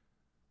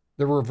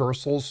the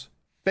reversals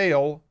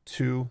fail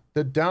to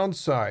the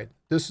downside.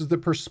 This is the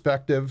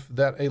perspective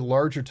that a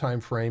larger time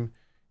frame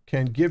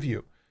can give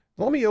you.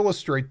 Let me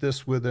illustrate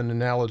this with an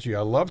analogy.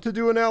 I love to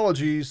do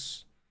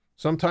analogies,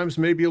 sometimes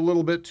maybe a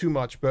little bit too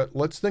much, but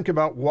let's think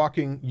about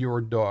walking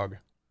your dog.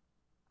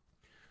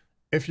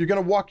 If you're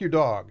going to walk your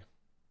dog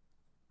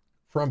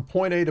from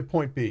point A to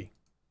point B,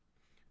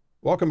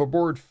 welcome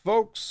aboard,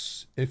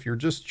 folks. If you're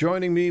just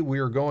joining me, we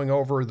are going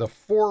over the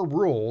 4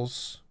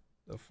 rules,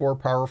 the 4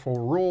 powerful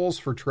rules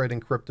for trading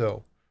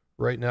crypto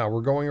right now.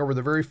 We're going over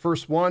the very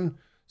first one.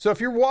 So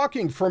if you're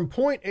walking from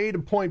point A to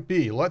point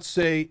B, let's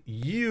say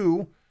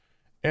you,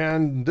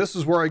 and this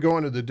is where I go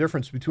into the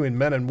difference between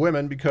men and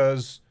women,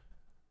 because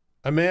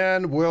a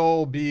man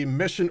will be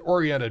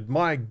mission-oriented.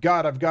 My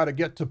God, I've got to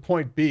get to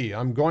point B.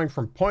 I'm going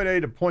from point A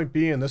to point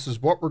B, and this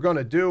is what we're going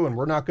to do, and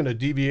we're not going to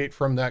deviate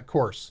from that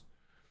course.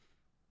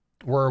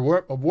 Where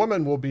a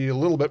woman will be a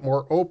little bit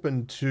more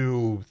open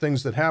to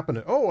things that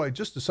happen. Oh, I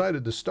just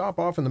decided to stop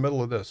off in the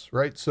middle of this,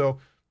 right? So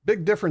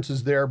big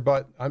differences there,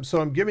 but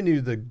I'm giving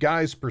you the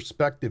guy's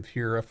perspective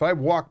here. If I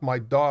walk my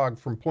dog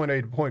from point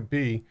A to point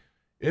B,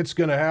 it's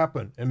going to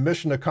happen and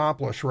mission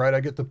accomplished, right?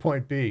 I get to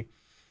point B.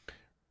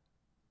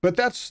 But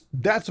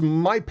that's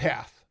my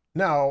path.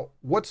 Now,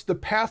 what's the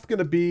path going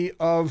to be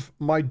of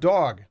my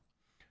dog?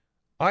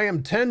 I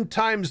am 10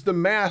 times the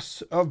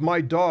mass of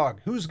my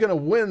dog. Who's going to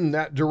win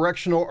that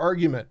directional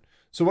argument?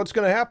 So what's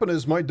going to happen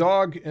is my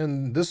dog,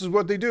 and this is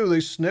what they do, they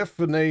sniff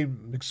and they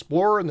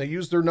explore and they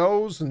use their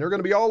nose, and they're going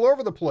to be all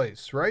over the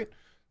place, right?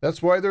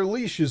 That's why their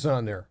leash is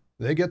on there.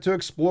 They get to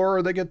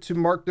explore, they get to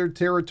mark their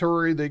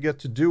territory, they get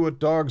to do what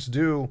dogs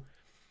do.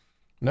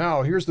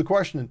 Now, here's the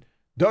question.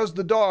 Does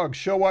the dog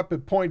show up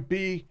at point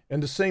B in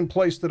the same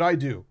place that I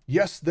do?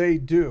 Yes, they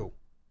do,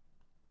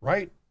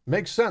 right?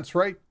 Makes sense,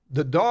 right?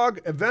 The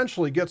dog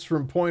eventually gets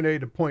from point A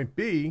to point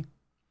B.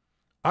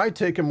 I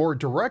take a more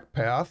direct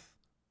path.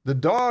 The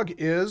dog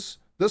is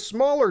the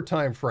smaller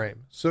time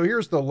frame. So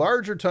here's the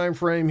larger time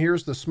frame,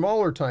 here's the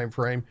smaller time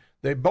frame.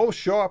 They both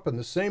show up in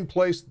the same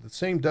place, the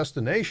same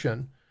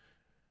destination,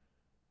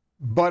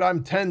 but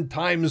I'm 10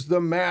 times the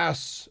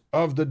mass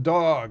of the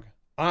dog.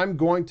 I'm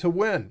going to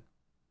win.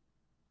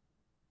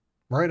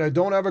 Right? I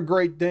don't have a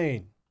Great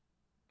Dane.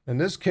 In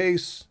this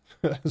case,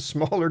 a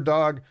smaller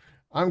dog,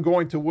 I'm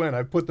going to win.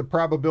 I put the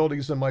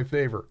probabilities in my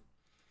favor.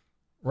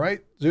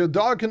 Right? The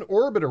dog can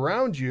orbit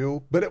around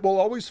you, but it will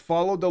always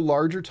follow the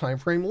larger time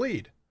frame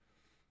lead.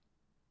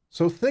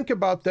 So think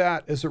about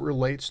that as it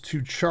relates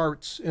to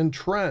charts and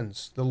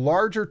trends. The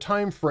larger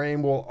time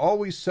frame will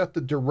always set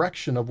the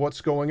direction of what's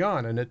going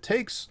on, and it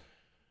takes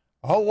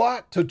a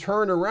lot to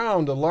turn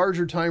around a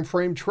larger time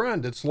frame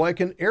trend. It's like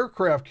an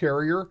aircraft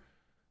carrier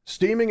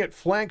steaming at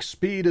flank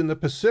speed in the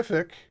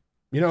Pacific,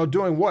 you know,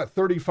 doing what,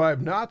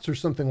 35 knots or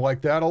something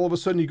like that. All of a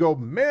sudden you go,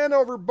 man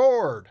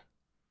overboard.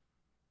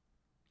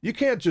 You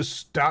can't just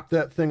stop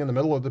that thing in the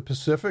middle of the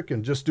Pacific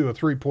and just do a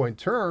 3-point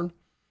turn.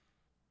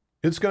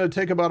 It's going to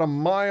take about a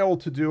mile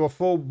to do a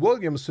full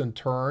Williamson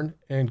turn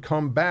and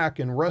come back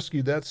and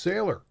rescue that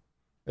sailor.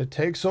 It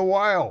takes a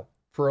while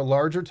for a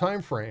larger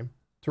time frame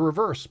to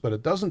reverse, but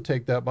it doesn't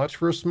take that much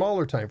for a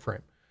smaller time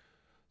frame.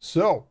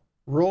 So,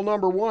 rule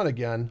number 1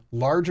 again,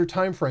 larger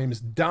time frames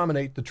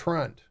dominate the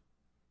trend.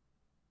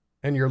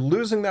 And you're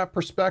losing that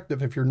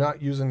perspective if you're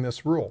not using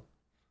this rule.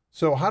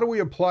 So how do we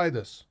apply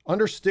this?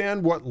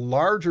 Understand what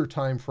larger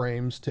time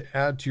frames to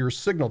add to your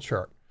signal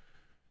chart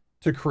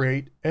to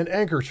create an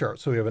anchor chart.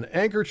 So we have an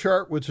anchor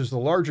chart, which is the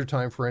larger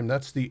time frame.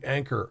 That's the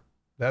anchor.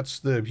 That's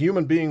the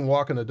human being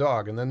walking the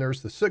dog. And then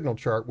there's the signal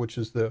chart, which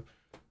is the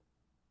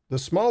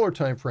smaller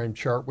time frame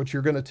chart, which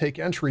you're going to take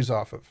entries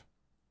off of.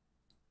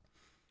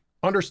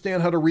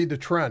 Understand how to read the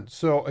trend.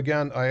 So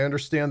again, I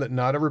understand that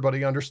not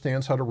everybody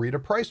understands how to read a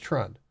price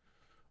trend.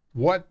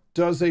 What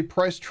does a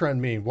price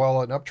trend mean?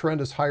 Well, an uptrend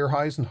is higher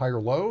highs and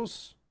higher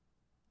lows,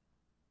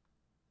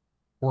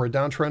 or a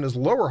downtrend is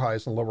lower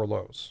highs and lower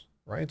lows,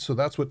 right? So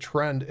that's what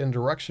trend and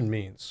direction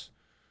means.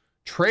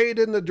 Trade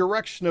in the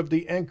direction of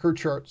the anchor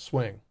chart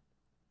swing.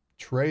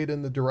 Trade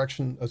in the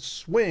direction of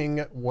swing.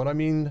 What I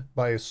mean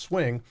by a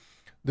swing,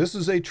 this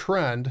is a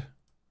trend.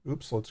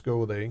 Oops, let's go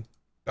with a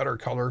better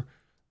color.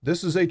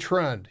 This is a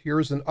trend.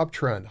 Here's an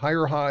uptrend,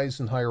 higher highs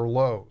and higher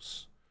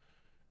lows.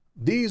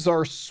 These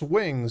are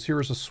swings.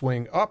 Here's a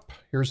swing up,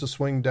 here's a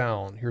swing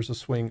down, here's a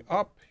swing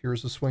up,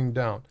 here's a swing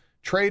down.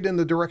 Trade in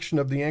the direction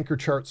of the anchor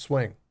chart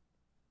swing.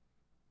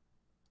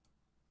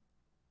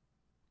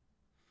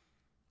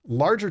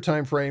 Larger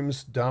time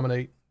frames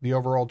dominate the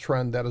overall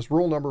trend. That is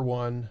rule number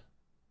 1.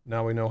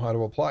 Now we know how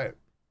to apply it.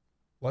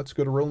 Let's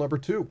go to rule number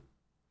 2.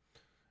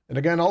 And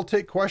again, I'll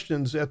take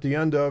questions at the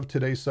end of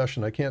today's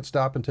session. I can't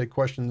stop and take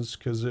questions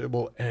because it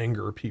will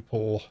anger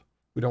people.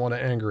 We don't want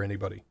to anger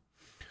anybody.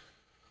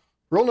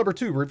 Rule number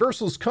 2,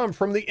 reversals come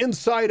from the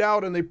inside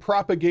out and they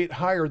propagate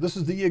higher. This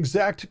is the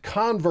exact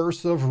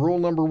converse of rule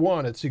number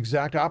 1. It's the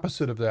exact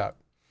opposite of that.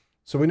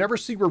 So we never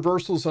see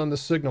reversals on the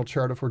signal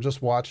chart if we're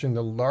just watching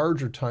the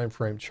larger time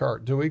frame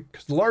chart, do we?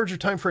 Because the larger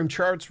time frame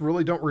charts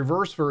really don't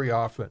reverse very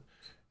often.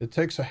 It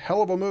takes a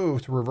hell of a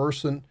move to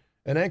reverse an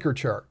anchor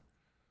chart.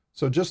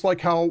 So just like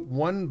how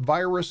one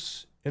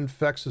virus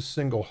infects a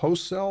single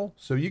host cell,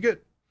 so you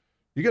get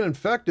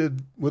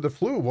infected with a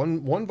flu,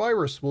 one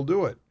virus will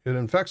do it. It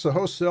infects a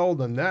host cell,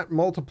 then that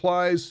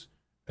multiplies,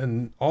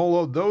 and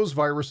all of those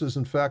viruses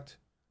infect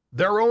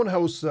their own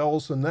host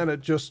cells, and then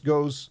it just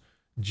goes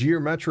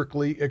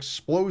geometrically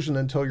explosion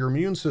until your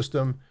immune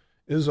system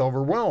is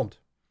overwhelmed.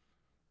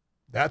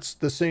 That's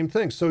the same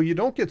thing. So you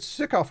don't get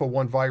sick off of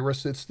one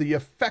virus. It's the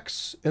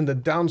effects and the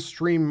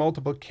downstream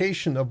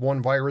multiplication of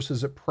one virus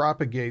as it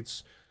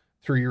propagates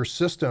through your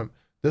system.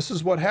 This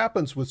is what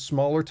happens with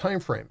smaller time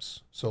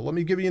frames. So let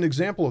me give you an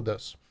example of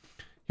this.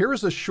 Here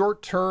is a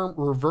short-term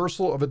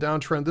reversal of a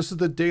downtrend. This is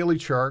the daily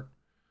chart.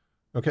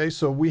 Okay,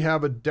 so we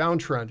have a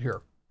downtrend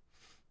here.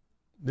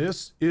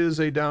 This is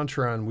a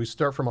downtrend. We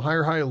start from a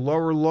higher high,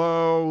 lower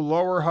low,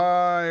 lower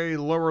high,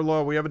 lower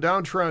low. We have a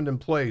downtrend in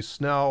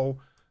place. Now,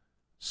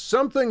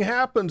 something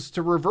happens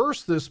to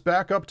reverse this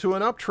back up to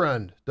an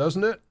uptrend,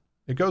 doesn't it?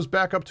 It goes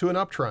back up to an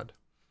uptrend.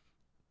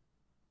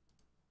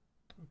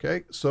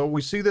 Okay, so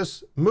we see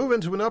this move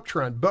into an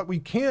uptrend, but we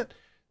can't,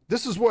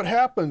 this is what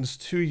happens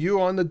to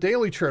you on the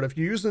daily chart. If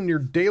you're using your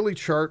daily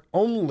chart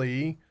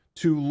only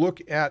to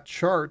look at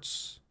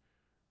charts,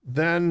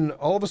 then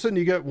all of a sudden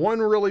you get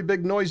one really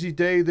big noisy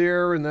day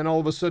there, and then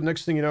all of a sudden,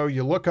 next thing you know,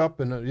 you look up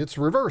and it's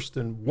reversed.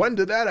 And when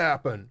did that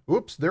happen?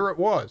 Oops, there it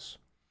was.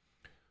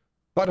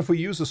 But if we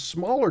use a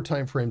smaller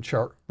time frame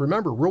chart,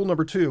 remember rule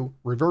number 2,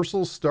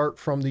 reversals start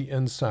from the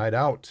inside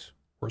out,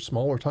 or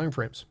smaller time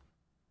frames.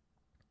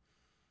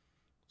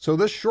 So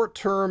this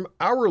short-term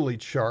hourly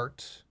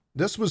chart,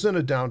 this was in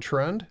a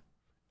downtrend,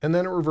 and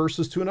then it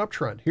reverses to an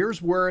uptrend.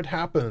 Here's where it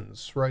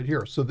happens, right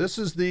here. So this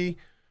is the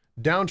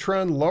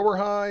downtrend, lower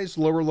highs,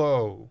 lower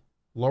low,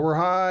 lower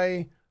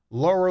high,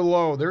 lower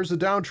low. There's a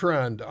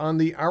downtrend on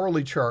the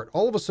hourly chart.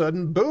 All of a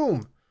sudden,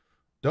 boom.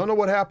 Don't know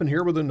what happened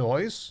here with the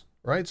noise,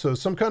 right? So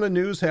some kind of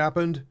news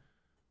happened,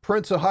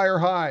 prints a higher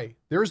high.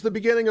 There's the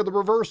beginning of the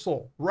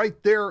reversal.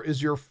 Right there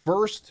is your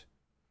first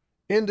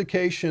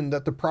indication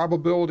that the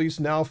probabilities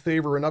now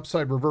favor an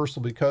upside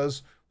reversal,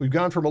 because we've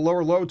gone from a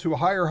lower low to a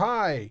higher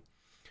high.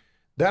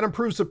 That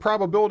improves the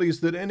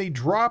probabilities that any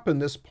drop in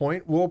this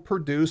point will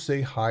produce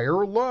a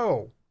higher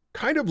low,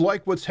 kind of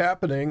like what's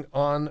happening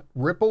on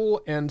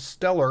Ripple and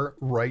Stellar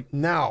right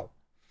now.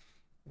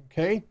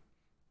 Okay?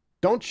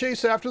 Don't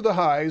chase after the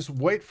highs,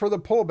 wait for the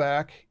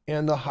pullback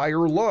and the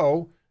higher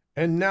low,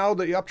 and now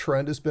the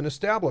uptrend has been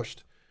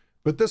established.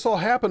 But this all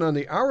happened on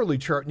the hourly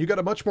chart, and you got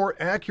a much more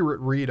accurate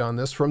read on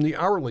this from the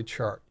hourly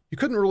chart. You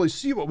couldn't really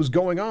see what was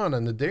going on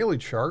the daily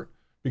chart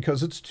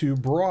because it's too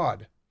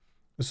broad.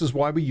 This is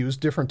why we use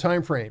different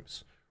time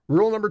frames.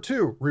 Rule number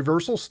 2,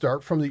 reversals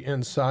start from the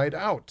inside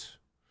out.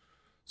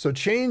 So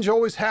change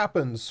always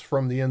happens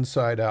from the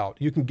inside out.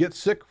 You can get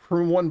sick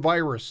from one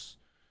virus.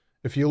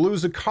 If you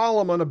lose a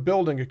column on a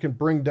building, it can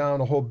bring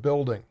down a whole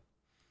building.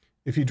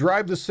 If you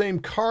drive the same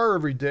car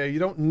every day, you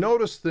don't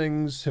notice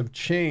things have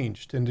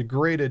changed and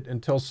degraded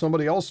until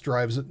somebody else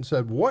drives it and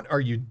said, "What are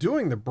you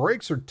doing? The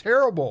brakes are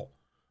terrible."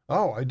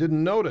 Oh, I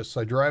didn't notice.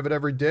 I drive it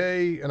every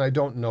day and I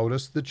don't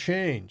notice the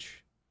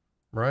change,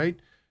 right?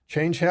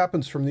 Change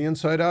happens from the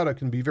inside out. It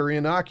can be very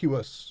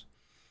innocuous.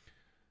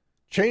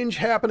 Change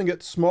happening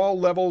at small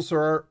levels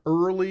are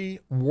early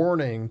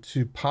warning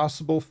to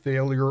possible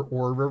failure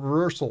or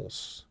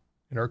reversals.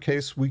 In our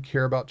case, we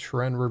care about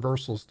trend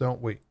reversals,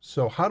 don't we?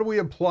 So how do we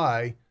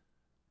apply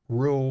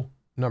rule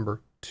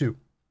number 2?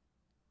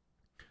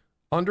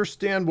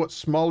 Understand what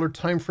smaller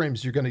time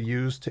frames you're going to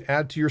use to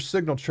add to your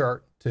signal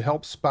chart to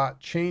help spot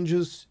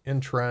changes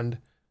in trend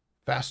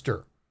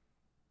faster.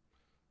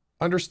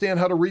 Understand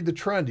how to read the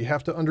trend. You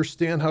have to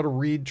understand how to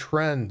read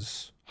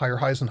trends. Higher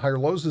highs and higher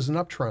lows is an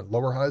uptrend.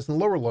 Lower highs and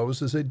lower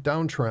lows is a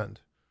downtrend.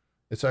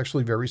 It's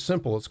actually very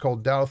simple. It's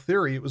called Dow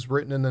theory. It was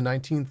written in the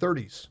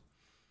 1930s.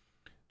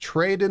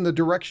 Trade in the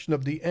direction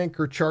of the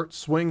anchor chart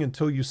swing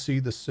until you see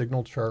the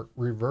signal chart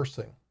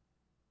reversing.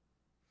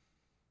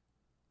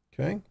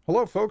 Okay.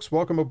 Hello, folks.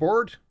 Welcome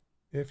aboard.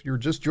 If you're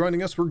just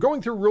joining us, we're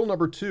going through rule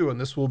number 2, and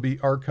this will be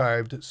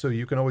archived so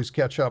you can always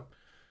catch up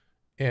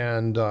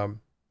and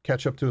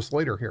catch up to us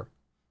later here.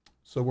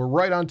 So we're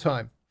right on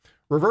time.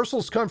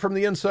 Reversals come from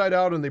the inside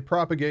out and they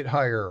propagate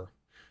higher.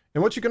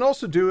 And what you can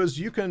also do is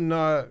you can,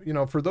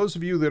 for those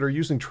of you that are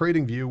using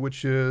TradingView,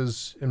 which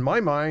is, in my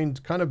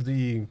mind, kind of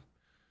the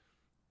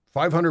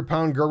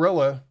 500-pound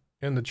gorilla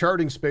in the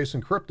charting space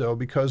in crypto,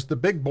 because the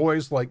big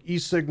boys like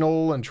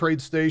eSignal and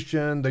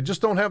TradeStation, they just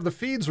don't have the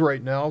feeds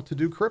right now to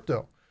do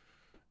crypto.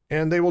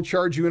 And they will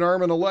charge you an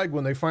arm and a leg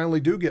when they finally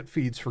do get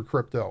feeds for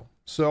crypto.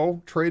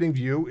 So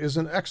TradingView is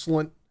an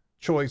excellent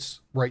choice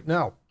right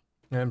now,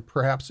 and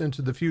perhaps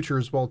into the future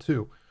as well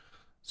too.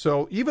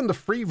 So even the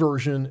free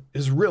version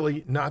is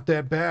really not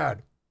that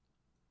bad.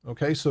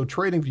 Okay, so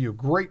TradingView,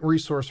 great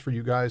resource for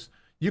you guys.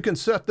 You can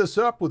set this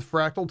up with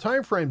fractal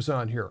timeframes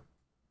on here.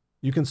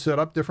 You can set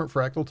up different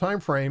fractal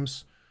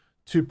timeframes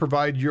to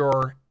provide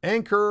your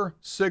anchor,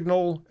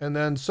 signal, and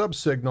then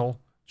sub-signal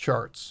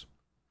charts.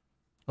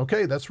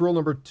 Okay, that's rule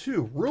number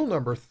 2. Rule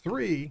number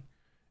 3,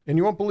 and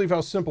you won't believe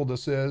how simple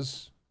this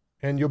is,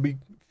 and you'll be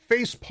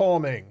face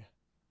palming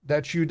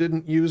that you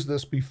didn't use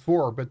this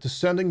before, but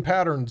descending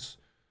patterns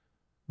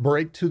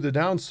break to the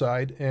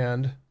downside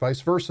and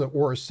vice versa,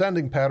 or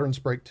ascending patterns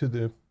break to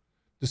the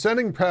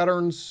descending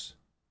patterns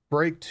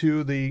break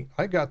to the,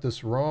 I got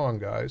this wrong,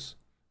 guys.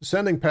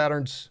 Ascending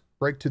patterns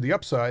break to the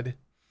upside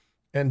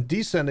and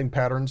descending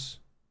patterns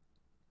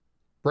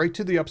break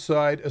to the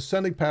upside,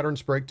 ascending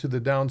patterns break to the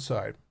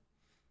downside.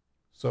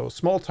 So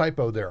small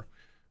typo there.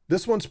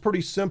 This one's pretty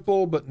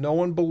simple, but no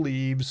one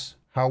believes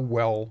how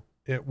well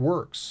it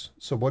works.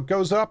 So what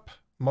goes up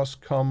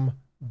must come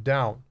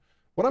down.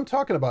 What I'm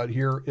talking about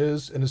here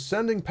is an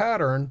ascending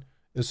pattern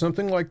is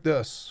something like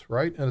this,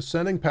 right? An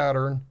ascending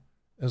pattern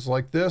is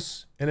like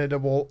this, and it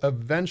will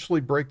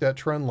eventually break that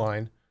trend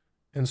line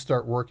and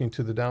start working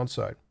to the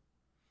downside.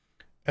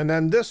 And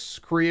then this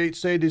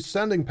creates a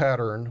descending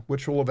pattern,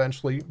 which will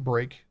eventually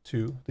break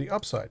to the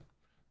upside.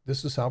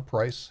 This is how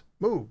price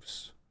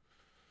moves.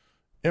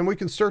 And we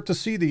can start to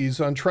see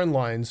these on trend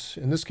lines.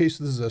 In this case,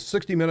 this is a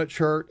 60-minute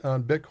chart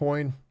on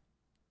Bitcoin.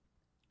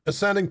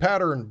 Ascending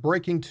pattern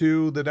breaking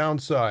to the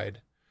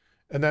downside.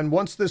 And then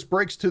once this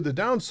breaks to the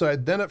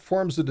downside, then it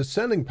forms a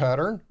descending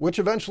pattern, which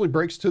eventually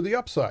breaks to the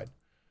upside.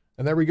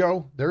 And there we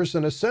go. There's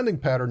an ascending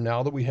pattern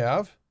now that we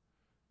have.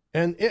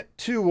 And it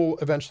too will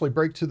eventually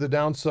break to the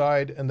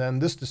downside. And then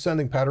this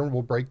descending pattern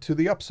will break to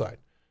the upside.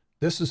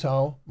 This is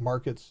how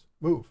markets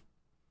move.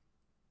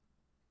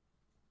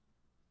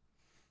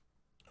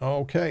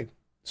 Okay.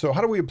 So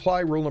how do we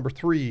apply rule number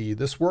 3?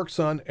 This works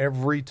on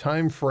every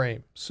time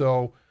frame.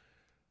 So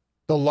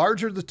the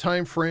larger the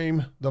time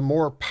frame, the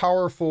more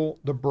powerful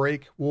the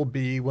break will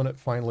be when it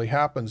finally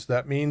happens.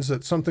 That means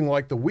that something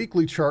like the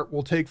weekly chart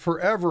will take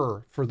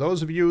forever. For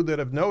those of you that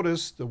have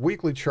noticed, the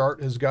weekly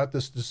chart has got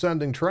this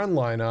descending trend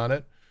line on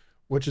it,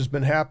 which has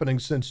been happening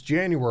since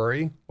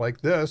January,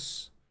 like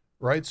this,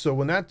 right? So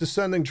when that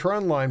descending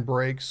trend line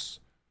breaks,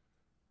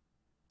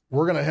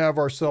 we're going to have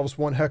ourselves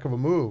one heck of a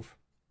move,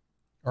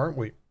 aren't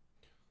we?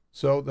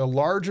 So the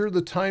larger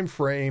the time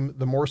frame,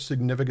 the more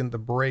significant the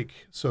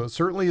break. So it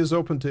certainly is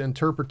open to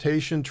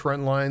interpretation.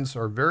 Trend lines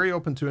are very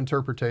open to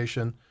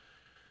interpretation.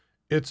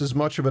 It's as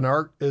much of an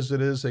art as it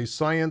is a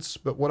science,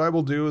 but what I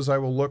will do is I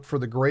will look for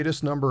the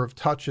greatest number of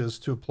touches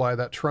to apply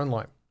that trend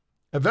line.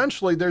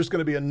 Eventually, there's going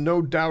to be a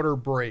no-doubter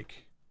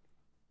break.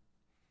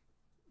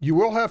 You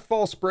will have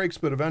false breaks,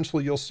 but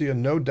eventually you'll see a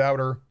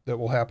no-doubter that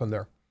will happen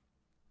there.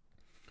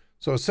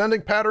 So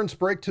ascending patterns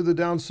break to the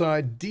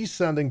downside,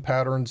 descending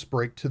patterns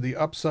break to the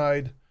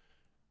upside,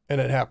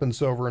 and it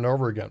happens over and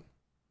over again.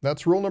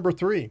 That's rule number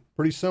 3.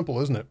 Pretty simple,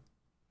 isn't it?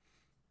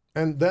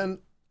 And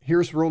then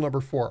here's rule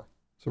number 4.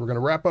 So we're going to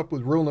wrap up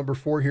with rule number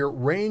 4 here.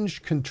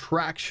 Range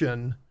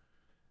contraction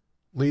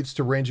leads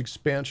to range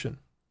expansion.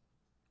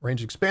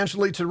 Range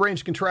expansion leads to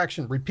range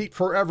contraction. Repeat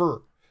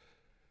forever.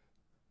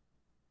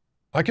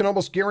 I can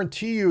almost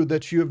guarantee you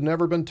that you have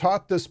never been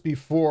taught this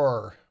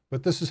before,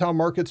 but this is how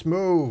markets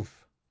move.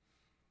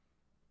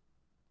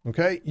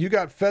 Okay, you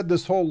got fed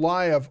this whole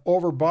lie of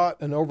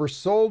overbought and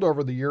oversold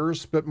over the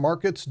years, but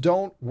markets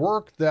don't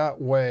work that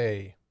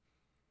way.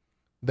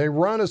 They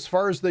run as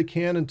far as they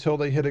can until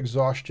they hit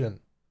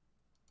exhaustion,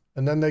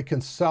 and then they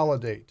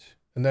consolidate,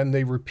 and then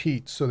they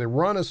repeat. So they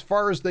run as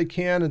far as they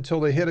can until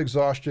they hit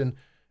exhaustion,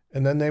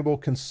 and then they will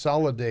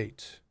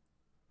consolidate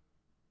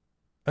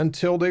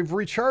until they've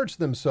recharged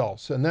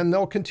themselves, and then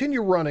they'll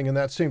continue running in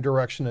that same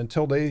direction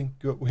until they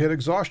hit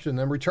exhaustion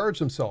and recharge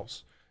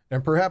themselves.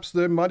 And perhaps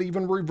they might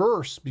even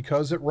reverse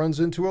because it runs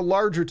into a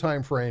larger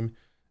time frame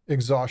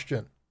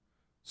exhaustion.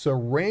 So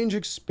range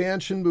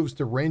expansion moves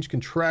to range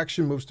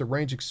contraction, moves to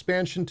range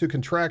expansion to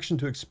contraction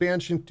to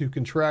expansion to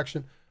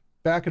contraction,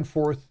 back and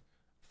forth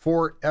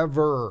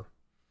forever.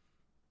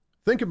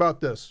 Think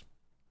about this.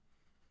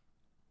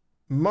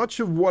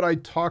 Much of what I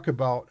talk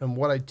about and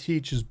what I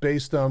teach is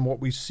based on what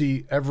we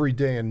see every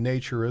day in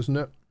nature, isn't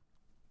it?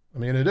 I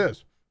mean, it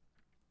is.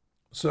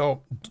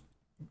 So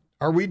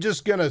are we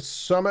just going to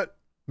summit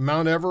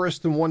Mount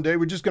Everest in one day?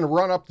 We're just going to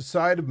run up the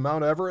side of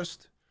Mount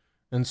Everest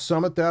and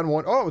summit that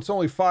and oh, it's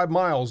only 5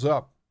 miles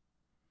up.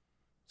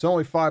 It's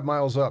only 5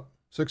 miles up,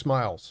 6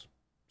 miles.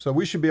 So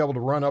we should be able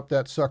to run up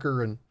that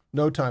sucker in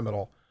no time at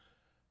all.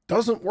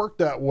 Doesn't work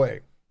that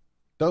way.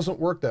 Doesn't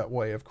work that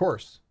way, of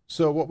course.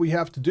 So what we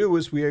have to do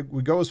is we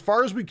go as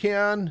far as we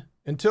can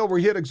until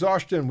we hit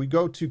exhaustion. We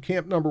go to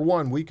camp number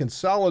 1. We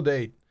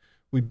consolidate.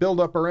 We build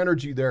up our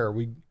energy there.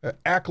 We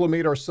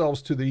acclimate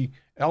ourselves to the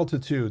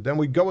altitude. Then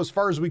we go as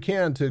far as we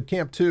can to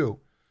camp 2.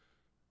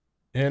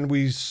 And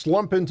we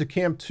slump into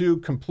camp 2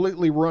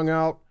 completely wrung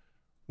out.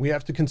 We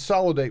have to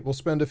consolidate. We'll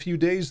spend a few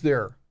days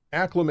there,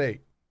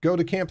 acclimate, go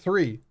to camp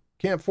 3,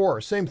 camp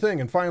 4, same thing.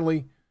 And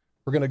finally,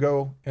 we're going to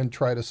go and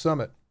try to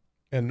summit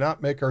and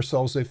not make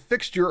ourselves a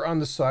fixture on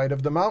the side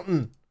of the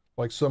mountain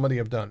like so many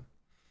have done.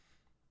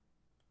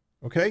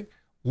 Okay,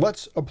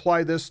 let's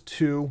apply this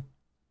to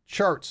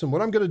charts. And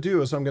what I'm going to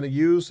do is I'm going to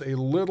use a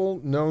little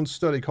known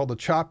study called the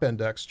CHOP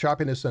index,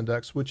 choppiness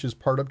index, which is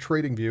part of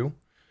TradingView.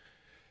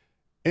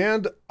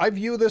 And I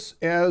view this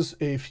as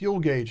a fuel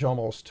gauge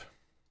almost.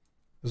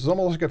 This is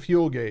almost like a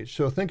fuel gauge.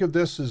 So think of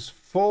this as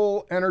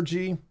full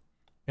energy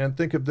and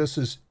think of this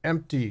as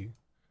empty.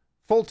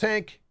 Full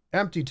tank,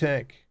 empty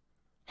tank.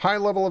 High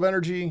level of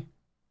energy,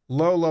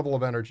 low level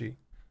of energy.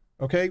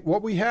 Okay,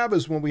 what we have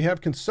is when we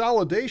have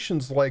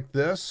consolidations like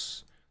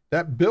this,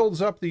 that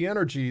builds up the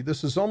energy.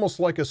 This is almost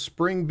like a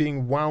spring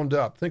being wound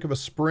up. Think of a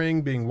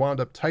spring being wound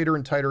up tighter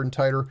and tighter and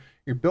tighter.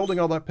 You're building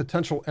all that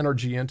potential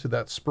energy into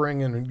that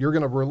spring and you're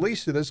going to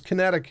release it as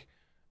kinetic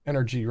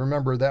energy.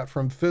 Remember that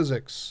from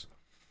physics,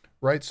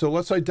 right? So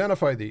let's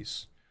identify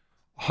these.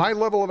 High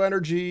level of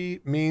energy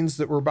means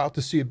that we're about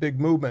to see a big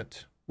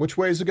movement. Which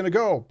way is it going to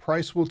go?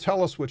 Price will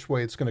tell us which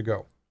way it's going to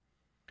go.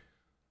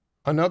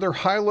 Another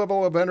high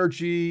level of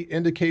energy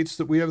indicates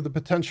that we have the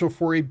potential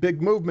for a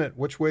big movement.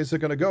 Which way is it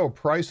going to go?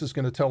 Price is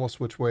going to tell us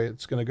which way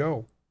it's going to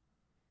go.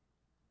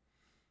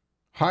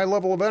 High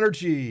level of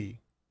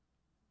energy,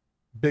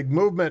 big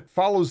movement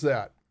follows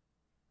that.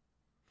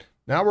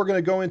 Now we're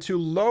going to go into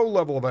low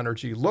level of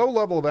energy. Low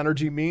level of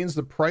energy means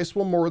the price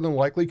will more than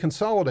likely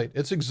consolidate.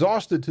 It's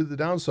exhausted to the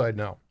downside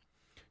now.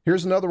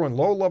 Here's another one.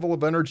 Low level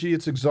of energy,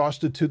 it's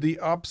exhausted to the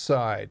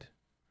upside.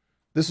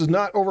 This is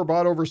not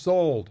overbought,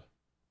 oversold.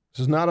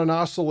 This is not an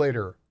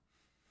oscillator.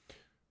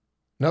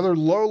 Another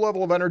low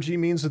level of energy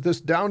means that this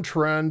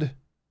downtrend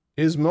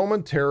is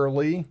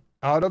momentarily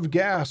out of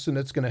gas and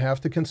it's going to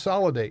have to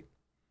consolidate.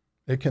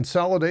 It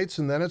consolidates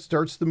and then it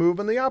starts to move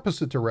in the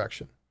opposite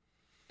direction.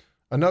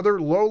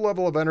 Another low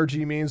level of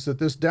energy means that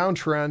this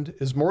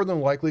downtrend is more than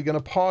likely going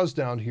to pause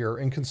down here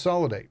and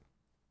consolidate.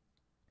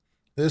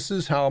 This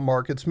is how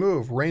markets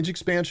move. Range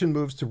expansion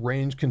moves to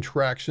range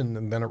contraction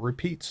and then it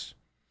repeats.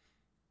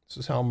 This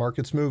is how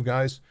markets move,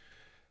 guys.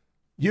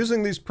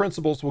 Using these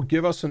principles will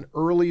give us an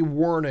early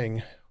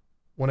warning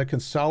when a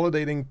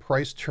consolidating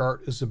price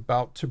chart is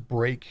about to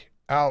break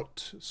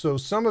out. So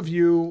some of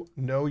you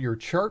know your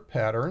chart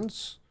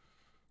patterns.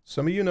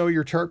 Some of you know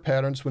your chart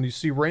patterns. When you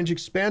see range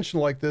expansion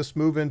like this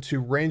move into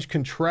range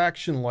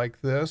contraction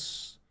like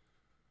this,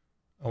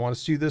 I want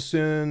to see this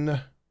in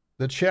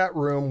the chat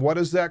room. What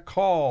is that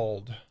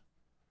called?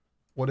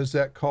 What is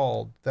that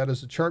called? That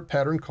is a chart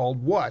pattern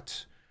called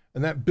what?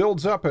 And that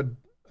builds up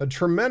a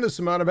tremendous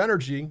amount of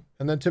energy,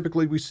 and then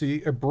typically we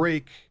see a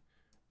break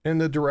in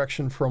the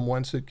direction from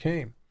whence it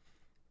came.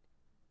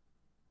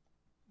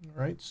 All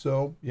right,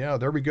 so yeah,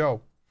 there we go.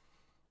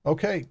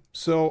 Okay,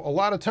 so a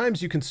lot of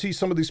times you can see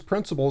some of these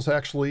principles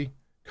actually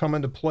come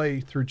into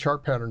play through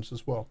chart patterns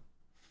as well.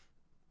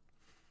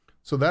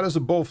 So that is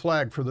a bull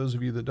flag for those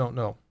of you that don't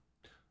know.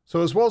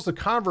 So as well as the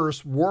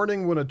converse,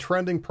 warning when a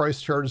trending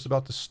price chart is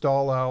about to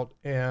stall out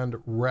and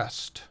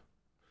rest.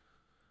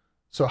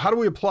 So how do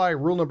we apply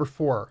rule number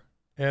 4?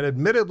 And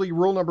admittedly,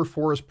 rule number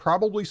 4 is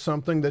probably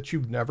something that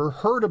you've never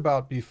heard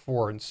about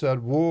before and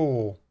said,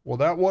 whoa, well,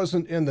 that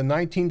wasn't in the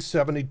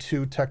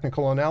 1972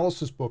 technical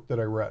analysis book that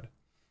I read.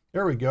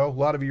 There we go. A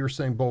lot of you are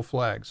saying bull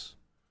flags.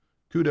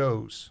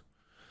 Kudos.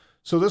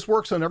 So this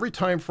works on every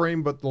time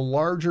frame, but the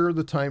larger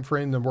the time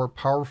frame, the more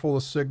powerful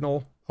the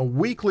signal. A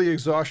weekly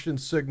exhaustion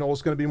signal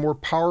is going to be more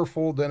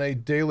powerful than a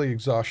daily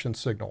exhaustion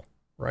signal,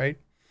 right?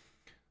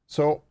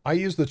 So I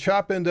use the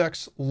CHOP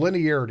index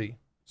linearity.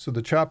 So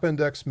the CHOP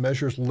index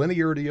measures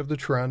linearity of the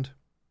trend.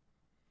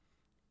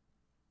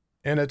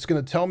 And it's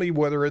going to tell me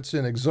whether it's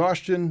in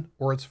exhaustion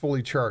or it's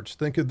fully charged.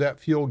 Think of that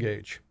fuel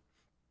gauge.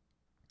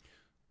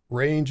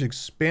 Range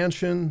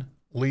expansion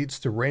leads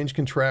to range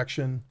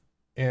contraction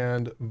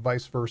and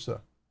vice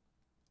versa.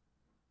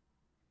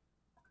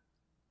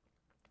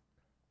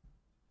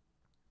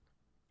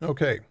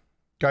 Okay,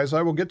 guys,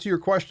 I will get to your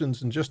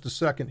questions in just a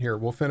second here.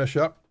 We'll finish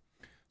up.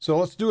 So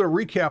let's do a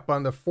recap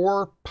on the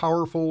 4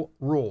 powerful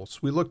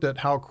rules. We looked at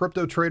how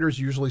crypto traders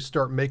usually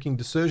start making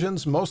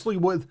decisions, mostly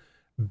with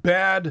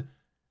bad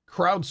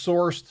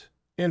crowdsourced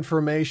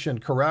information,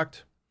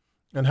 correct?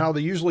 And how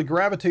they usually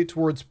gravitate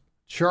towards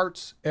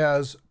charts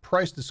as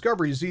price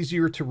discovery is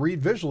easier to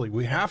read visually.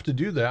 We have to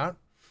do that.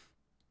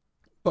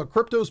 But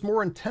crypto is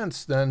more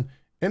intense than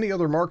any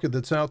other market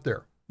that's out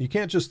there. You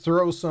can't just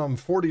throw some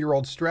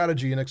 40-year-old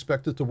strategy and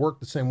expect it to work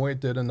the same way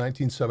it did in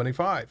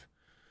 1975.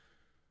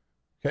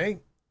 Okay?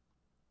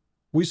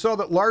 We saw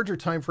that larger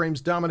time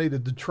frames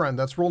dominated the trend.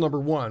 That's rule number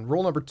 1.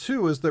 Rule number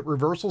 2 is that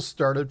reversals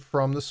started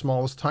from the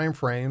smallest time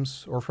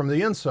frames or from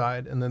the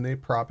inside, and then they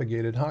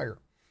propagated higher.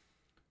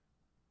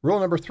 Rule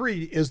number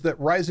 3 is that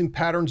rising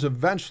patterns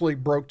eventually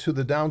broke to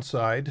the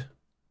downside,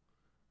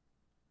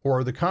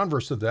 or the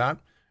converse of that,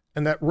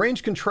 and that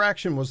range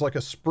contraction was like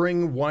a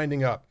spring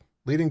winding up,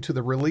 leading to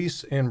the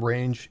release and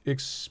range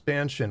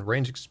expansion.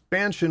 Range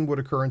expansion would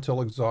occur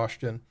until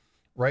exhaustion.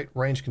 Right?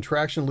 Range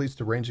contraction leads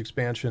to range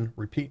expansion.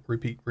 Repeat,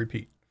 repeat,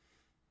 repeat.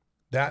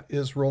 That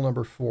is rule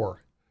number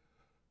 4.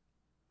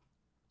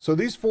 So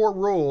these 4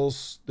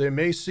 rules, they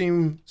may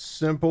seem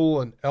simple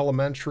and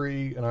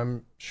elementary, and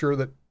I'm sure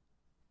that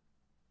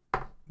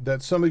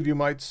some of you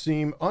might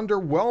seem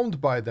underwhelmed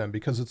by them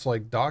because it's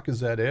like, Doc, is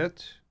that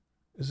it?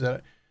 Is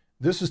that?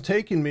 This has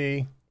taken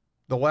me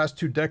the last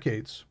 2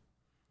 decades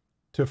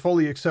to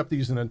fully accept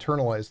these and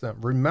internalize them.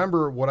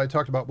 Remember what I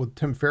talked about with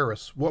Tim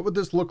Ferriss. What would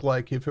this look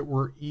like if it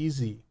were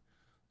easy?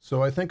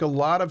 So I think a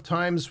lot of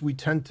times we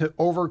tend to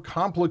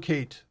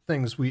overcomplicate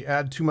things. We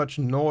add too much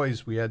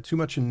noise. We add too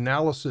much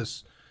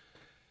analysis.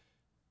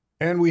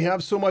 And we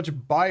have so much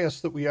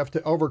bias that we have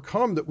to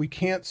overcome that we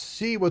can't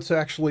see what's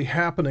actually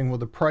happening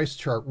with the price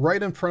chart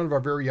right in front of our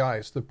very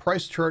eyes. The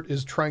price chart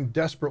is trying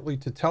desperately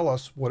to tell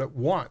us what it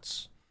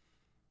wants.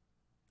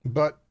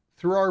 But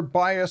through our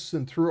bias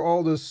and through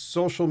all this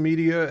social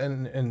media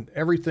and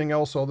everything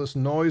else, all this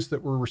noise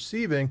that we're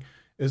receiving,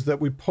 is that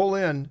we pull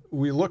in,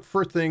 we look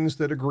for things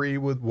that agree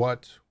with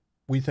what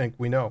we think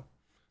we know.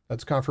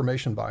 That's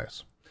confirmation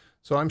bias.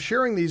 So I'm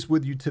sharing these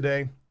with you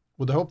today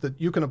with the hope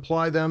that you can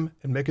apply them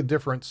and make a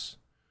difference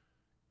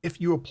if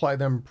you apply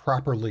them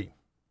properly.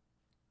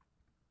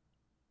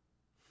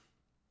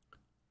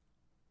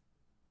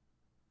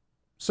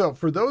 So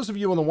for those of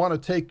you who want to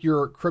take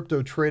your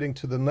crypto trading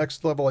to the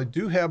next level, I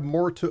do have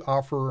more to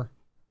offer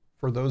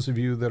for those of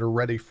you that are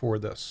ready for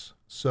this.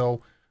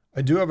 So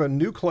I do have a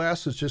new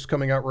class that's just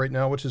coming out right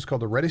now, which is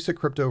called the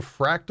ReadySetCrypto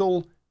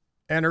Fractal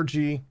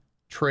Energy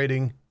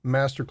Trading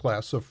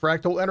Masterclass. So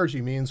fractal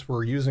energy means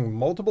we're using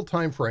multiple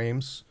time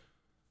frames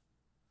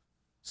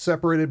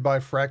separated by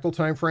fractal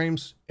time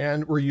frames,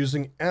 and we're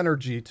using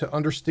energy to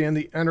understand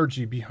the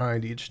energy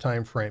behind each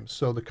time frame.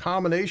 So the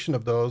combination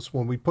of those,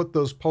 when we put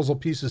those puzzle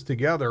pieces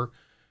together,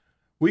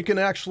 we can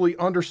actually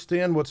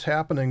understand what's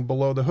happening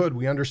below the hood.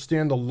 We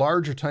understand the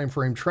larger time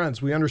frame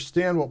trends. We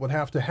understand what would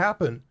have to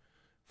happen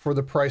for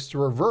the price to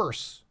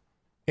reverse,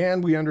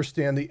 and we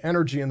understand the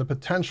energy and the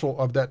potential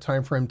of that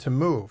time frame to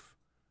move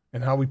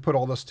and how we put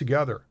all this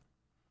together.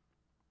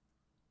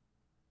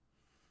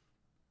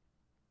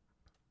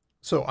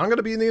 So I'm going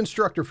to be the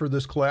instructor for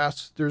this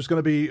class. There's going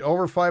to be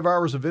over 5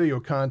 hours of video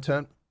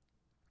content,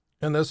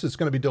 and this is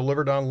going to be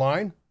delivered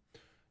online.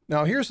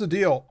 Now, here's the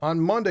deal. On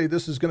Monday,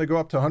 this is going to go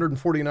up to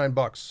 149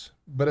 bucks,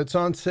 but it's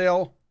on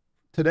sale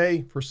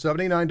today for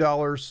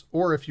 $79,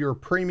 or if you're a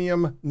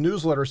premium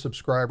newsletter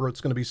subscriber,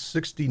 it's going to be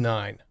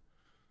 $69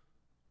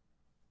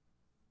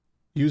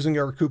 using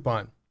our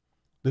coupon.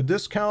 The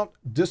discount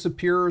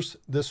disappears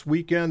this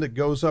weekend. It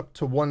goes up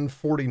to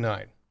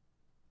 $149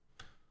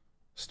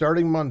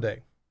 starting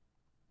Monday.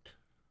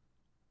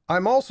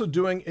 I'm also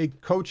doing a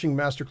coaching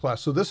masterclass.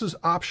 So this is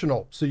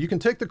optional. So you can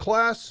take the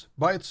class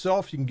by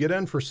itself. You can get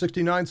in for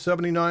 $69,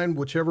 $79,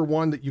 whichever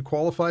one that you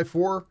qualify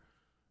for,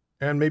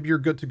 and maybe you're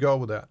good to go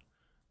with that.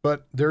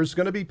 But there's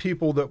going to be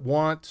people that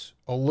want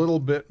a little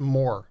bit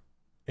more,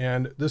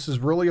 and this is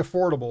really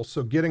affordable.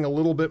 So getting a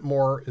little bit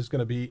more is going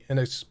to be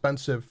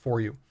inexpensive for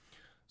you.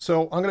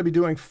 So I'm going to be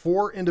doing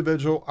 4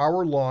 individual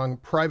hour-long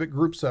private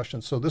group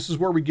sessions. So this is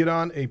where we get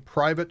on a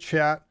private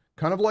chat,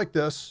 kind of like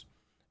this,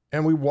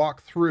 and we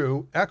walk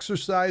through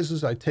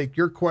exercises. I take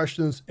your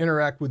questions,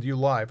 interact with you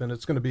live, and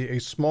it's going to be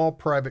a small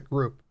private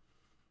group.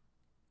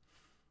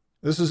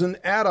 This is an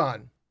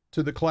add-on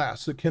to the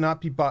class. It cannot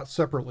be bought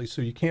separately,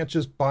 so you can't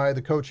just buy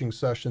the coaching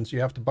sessions. You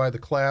have to buy the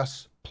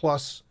class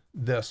plus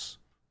this,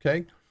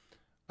 okay?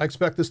 I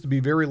expect this to be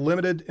very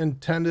limited in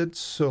attendance,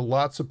 so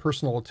lots of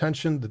personal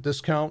attention. The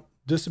discount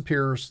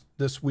disappears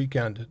this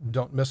weekend.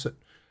 Don't miss it.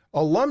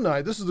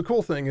 Alumni, this is the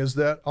cool thing, is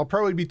that I'll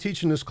probably be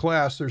teaching this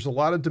class. There's a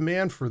lot of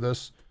demand for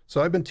this.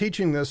 So I've been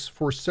teaching this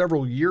for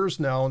several years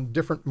now in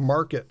different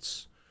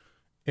markets,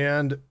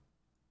 and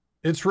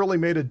it's really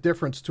made a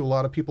difference to a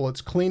lot of people.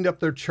 It's cleaned up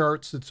their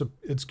charts.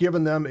 It's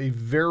given them a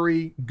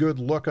very good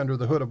look under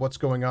the hood of what's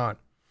going on.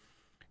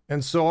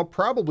 And so I'll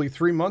probably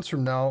 3 months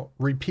from now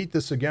repeat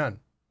this again.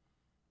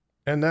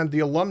 And then the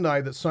alumni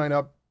that sign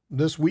up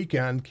this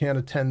weekend can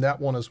attend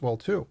that one as well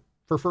too,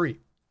 for free,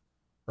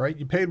 right?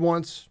 You paid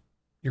once,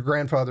 you're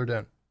grandfathered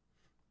in.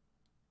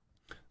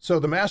 So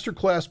the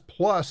Masterclass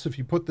Plus, if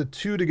you put the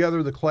two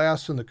together, the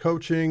class and the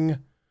coaching,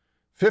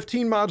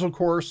 15 module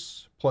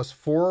course plus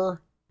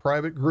 4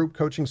 private group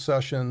coaching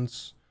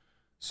sessions.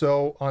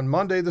 So on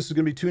Monday, this is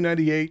going to be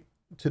 $298.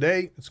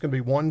 Today, it's going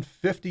to be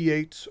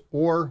 $158,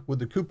 or with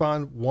the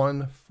coupon,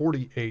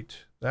 $148.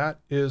 That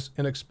is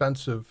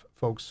inexpensive,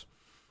 folks.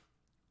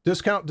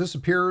 Discount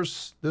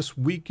disappears this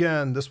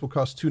weekend. This will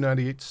cost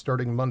 $298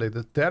 starting Monday.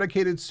 The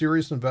dedicated,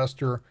 serious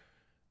investor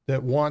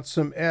that wants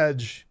some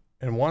edge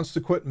and wants to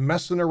quit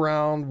messing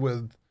around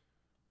with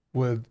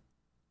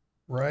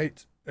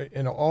right,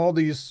 all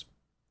these,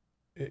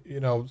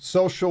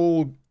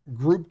 social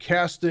group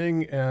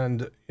casting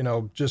and,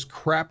 just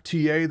crap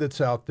TA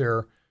that's out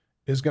there,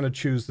 is going to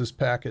choose this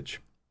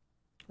package,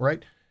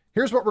 right?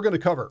 Here's what we're going to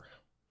cover.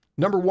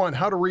 Number 1,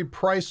 how to read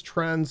price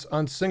trends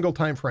on single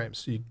time frames.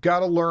 So you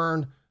got to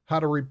learn how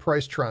to read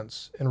price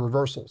trends and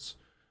reversals.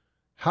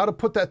 How to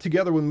put that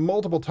together with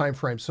multiple time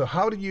frames. So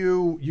how do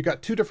you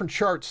got 2 different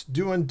charts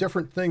doing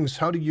different things.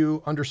 How do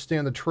you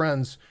understand the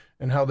trends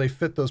and how they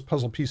fit those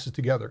puzzle pieces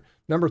together?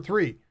 Number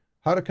 3,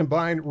 how to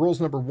combine rules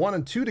number 1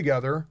 and 2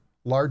 together.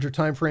 Larger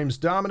time frames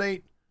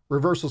dominate,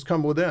 reversals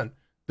come within.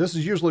 This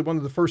is usually one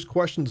of the first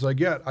questions I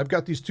get. I've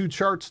got these 2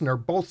 charts and they're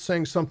both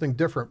saying something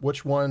different.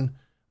 Which one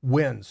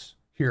wins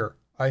here?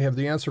 I have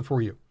the answer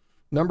for you.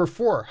 Number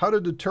 4, how to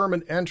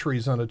determine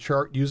entries on a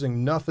chart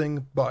using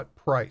nothing but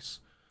price.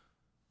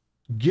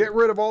 Get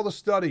rid of all the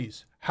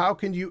studies. How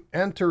can you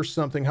enter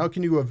something? How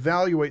can you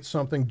evaluate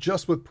something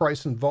just with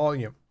price and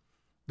volume?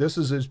 This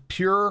is as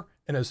pure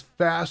and as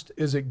fast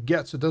as it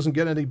gets. It doesn't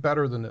get any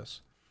better than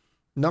this.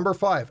 Number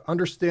 5,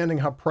 understanding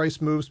how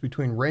price moves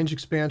between range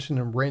expansion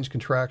and range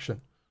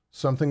contraction.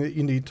 Something that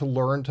you need to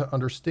learn to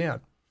understand.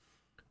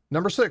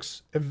 Number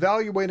 6,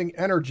 evaluating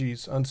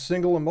energies on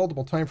single and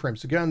multiple time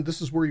frames. Again,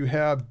 this is where you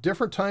have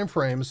different time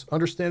frames,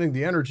 understanding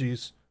the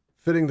energies,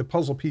 fitting the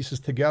puzzle pieces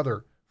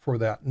together for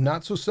that.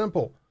 Not so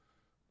simple,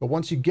 but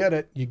once you get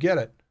it, you get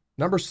it.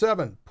 Number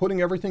 7,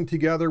 putting everything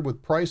together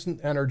with price and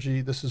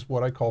energy. This is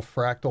what I call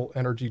fractal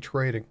energy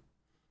trading.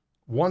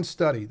 1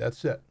 study,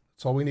 that's it.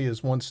 That's all we need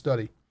is 1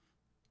 study.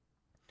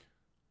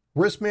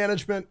 Risk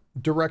management,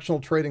 directional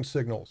trading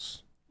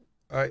signals.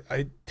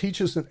 I teach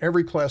this in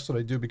every class that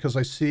I do because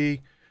I see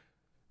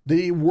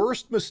the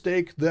worst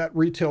mistake that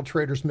retail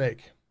traders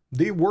make.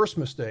 The worst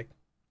mistake.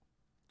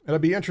 And I'd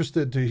be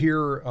interested to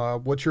hear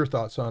what's your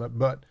thoughts on it.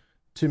 But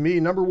to me,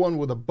 number 1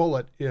 with a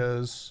bullet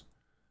is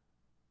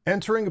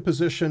entering a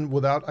position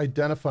without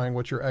identifying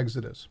what your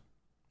exit is.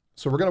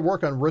 So we're going to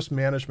work on risk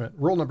management.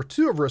 Rule number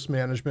 2 of risk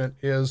management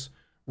is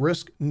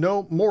risk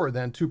no more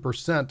than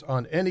 2%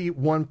 on any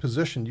one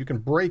position. You can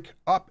break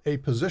up a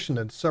position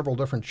in several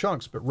different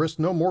chunks, but risk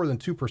no more than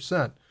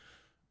 2%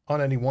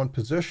 on any one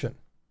position.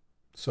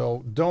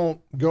 So don't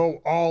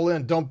go all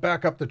in. Don't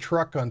back up the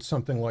truck on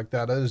something like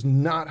that. That is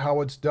not how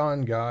it's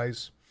done,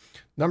 guys.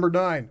 Number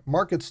 9,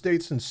 market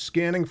states and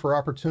scanning for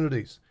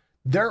opportunities.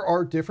 There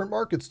are different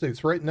market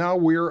states. Right now,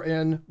 we're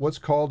in what's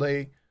called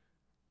a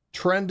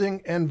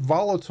trending and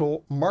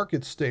volatile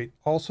market state,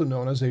 also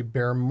known as a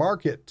bear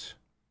market.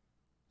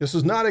 This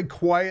is not a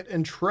quiet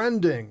and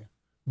trending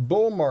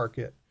bull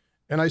market.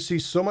 And I see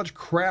so much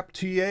crap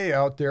TA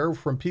out there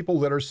from people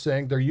that are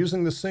saying they're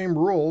using the same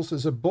rules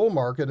as a bull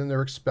market and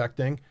they're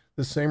expecting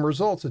the same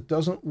results. It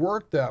doesn't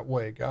work that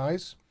way,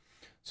 guys.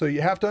 So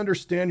you have to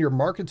understand your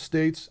market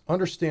states,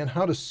 understand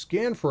how to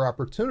scan for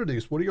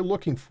opportunities. What are you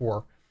looking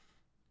for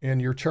in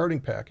your charting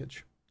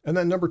package? And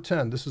then number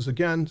 10, this is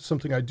again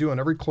something I do in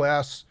every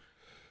class.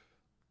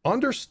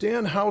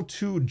 Understand how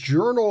to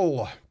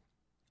journal.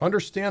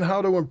 Understand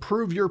how to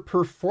improve your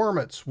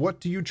performance. What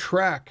do you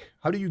track?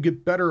 How do you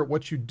get better at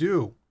what you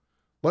do?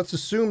 Let's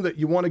assume that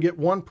you want to get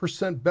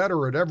 1%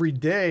 better at every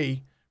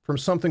day from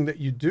something that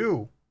you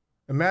do.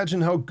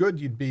 Imagine how good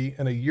you'd be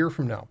in a year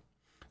from now.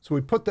 So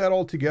we put that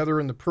all together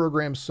in the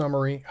program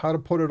summary, how to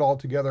put it all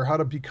together, how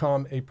to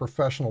become a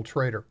professional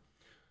trader.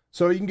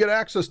 So you can get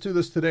access to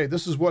this today.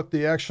 This is what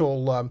the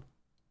actual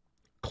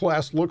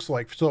class looks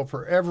like. So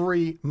for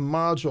every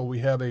module, we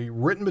have a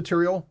written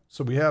material.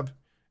 So we have,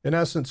 in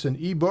essence, an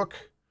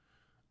ebook,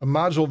 a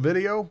module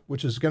video,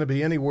 which is going to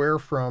be anywhere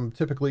from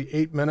typically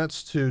 8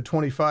 minutes to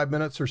 25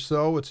 minutes or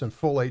so. It's in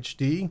full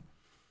HD,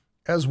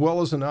 as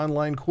well as an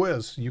online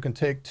quiz you can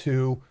take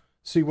to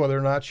see whether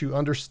or not you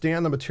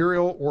understand the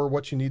material or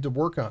what you need to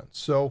work on.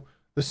 So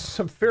this is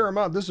a fair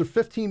amount. This are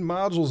 15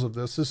 modules of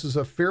this. This is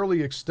a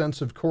fairly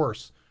extensive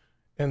course,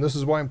 and this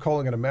is why I'm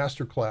calling it a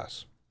master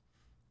class.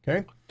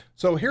 Okay,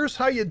 so here's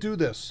how you do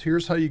this.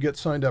 Here's how you get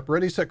signed up.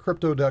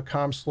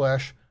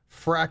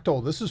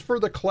 ReadySetCrypto.com/fractal. This is for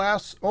the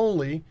class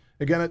only.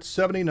 Again, it's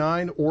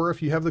 $79, or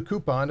if you have the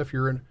coupon, if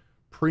you're a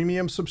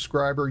premium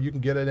subscriber, you can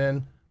get it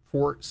in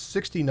for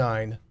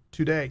 $69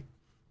 today.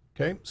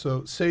 Okay,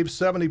 so save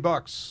 70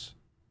 bucks.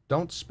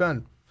 Don't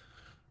spend.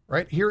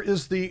 Right, here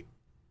is the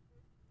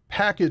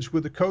package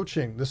with the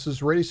coaching. This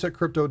is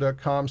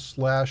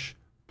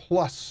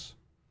ReadySetCrypto.com/plus.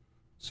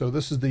 So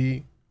this is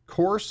the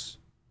course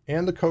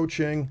and the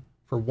coaching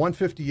for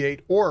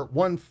 $158 or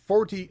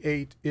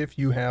 $148 if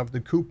you have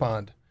the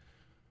coupon.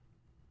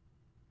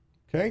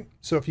 Okay,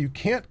 so if you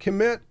can't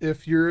commit,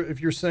 if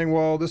you're saying,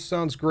 well, this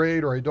sounds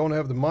great, or I don't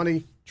have the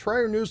money, try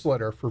our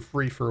newsletter for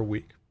free for a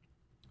week.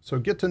 So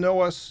get to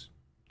know us,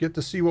 get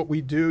to see what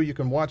we do. You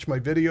can watch my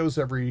videos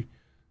every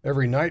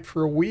night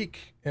for a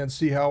week and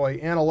see how I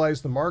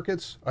analyze the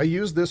markets. I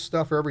use this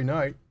stuff every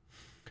night.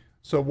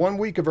 So 1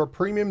 week of our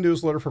premium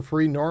newsletter for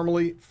free,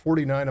 normally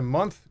 $49 a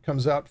month,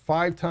 comes out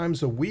 5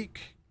 times a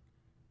week.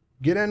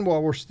 Get in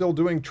while we're still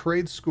doing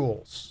trade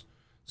schools.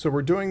 So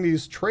we're doing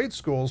these trade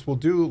schools. We'll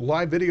do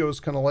live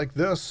videos kind of like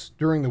this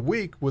during the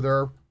week with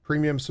our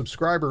premium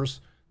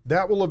subscribers.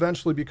 That will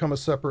eventually become a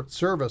separate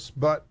service.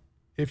 But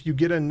if you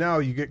get in now,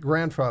 you get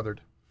grandfathered.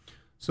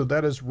 So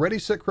that is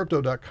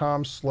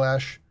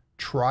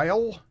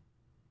ReadySetCrypto.com/trial.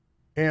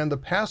 And the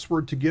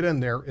password to get in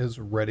there is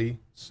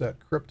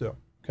ReadySetCrypto.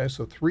 Okay,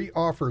 so 3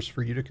 offers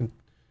for you to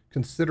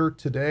consider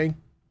today.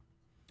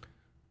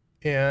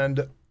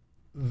 And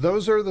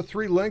those are the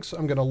 3 links.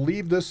 I'm going to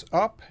leave this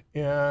up,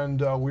 and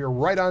we are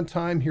right on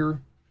time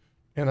here.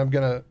 And I'm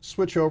going to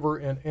switch over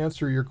and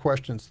answer your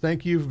questions.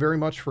 Thank you very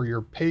much for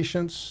your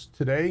patience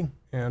today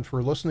and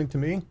for listening to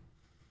me.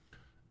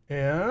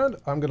 And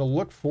I'm going to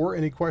look for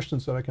any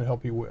questions that I can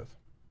help you with.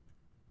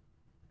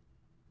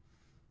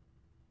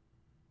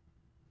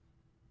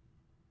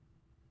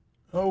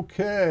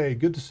 Okay,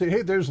 good to see.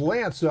 Hey, there's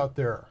Lance out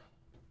there.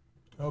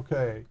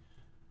 Okay.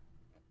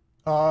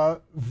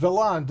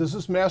 Velan, does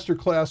this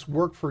masterclass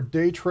work for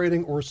day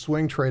trading or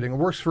swing trading? It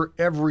works for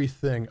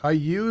everything. I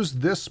use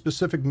this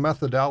specific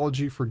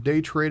methodology for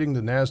day trading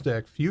the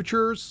NASDAQ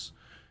futures.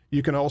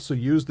 You can also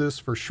use this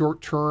for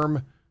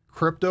short-term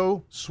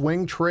crypto,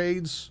 swing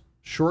trades,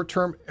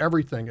 short-term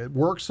everything. It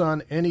works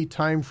on any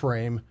time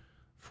frame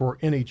for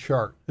any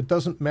chart. It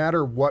doesn't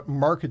matter what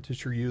market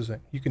that you're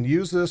using. You can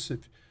use this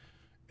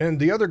and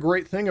the other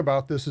great thing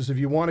about this is if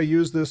you want to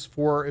use this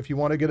for, if you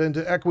want to get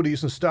into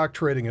equities and stock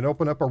trading and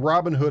open up a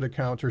Robinhood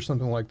account or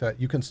something like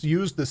that, you can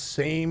use the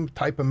same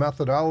type of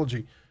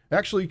methodology.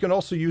 Actually, you can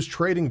also use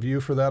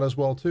TradingView for that as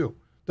well too.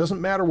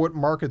 Doesn't matter what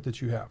market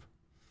that you have.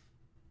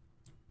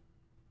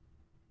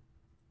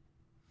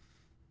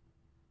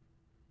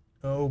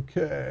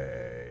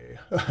 Okay.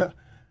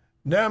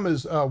 Nem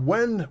is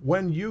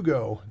when you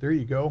go. There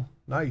you go.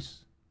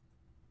 Nice.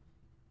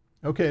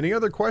 Okay, any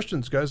other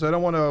questions, guys? I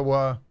don't want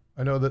to...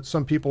 I know that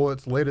some people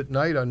it's late at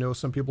night. I know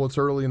some people it's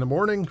early in the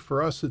morning.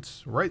 For us,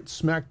 it's right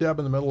smack dab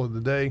in the middle of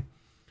the day.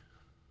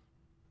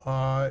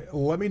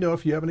 Let me know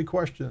if you have any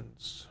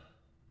questions.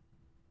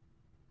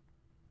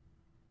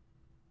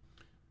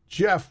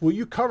 Jeff, will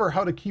you cover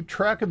how to keep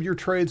track of your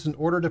trades in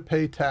order to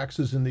pay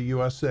taxes in the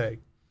USA?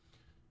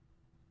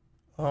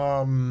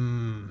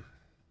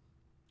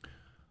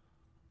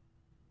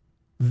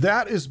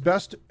 That is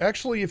best.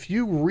 Actually, if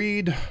you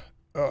read,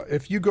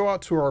 if you go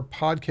out to our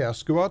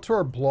podcast, go out to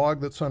our blog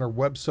that's on our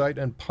website,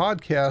 and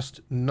podcast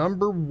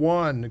number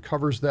 1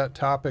 covers that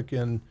topic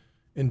in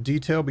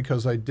detail,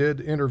 because I did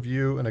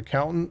interview an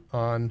accountant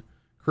on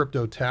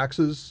crypto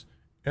taxes,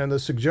 and the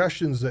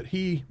suggestions that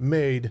he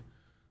made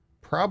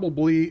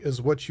probably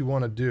is what you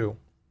want to do.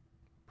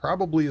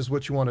 Probably is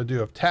what you want to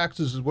do. If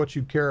taxes is what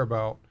you care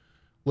about,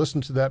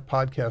 listen to that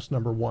podcast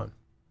number 1.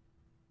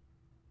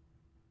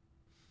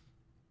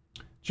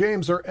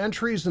 James, are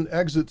entries and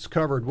exits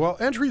covered? Well,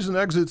 entries and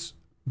exits,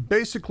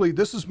 basically,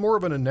 this is more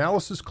of an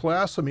analysis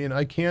class. I mean,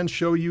 I can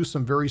show you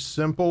some very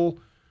simple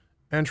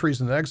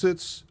entries and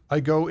exits.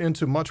 I go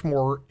into much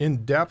more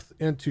in-depth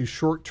into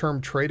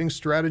short-term trading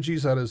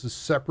strategies. That is a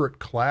separate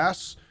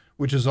class,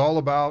 which is all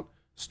about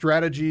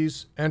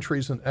strategies,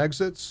 entries, and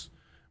exits.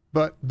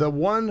 But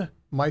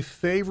my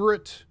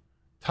favorite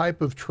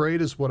type of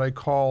trade is what I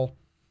call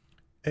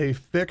a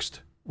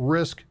fixed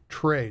risk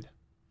trade.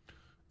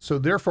 So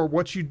therefore,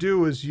 what you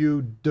do is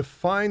you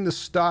define the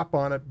stop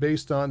on it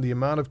based on the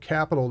amount of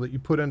capital that you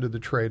put into the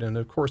trade. And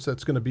of course,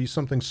 that's going to be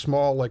something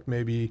small, like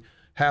maybe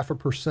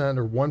 0.5%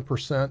 or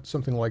 1%,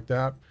 something like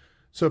that.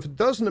 So if it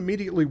doesn't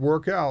immediately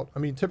work out, I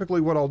mean, typically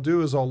what I'll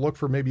do is I'll look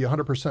for maybe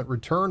 100%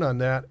 return on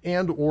that,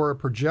 and or a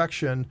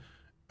projection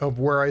of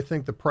where I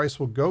think the price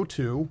will go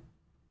to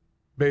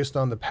based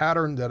on the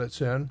pattern that it's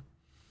in.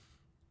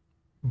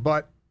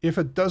 But if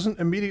it doesn't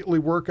immediately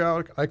work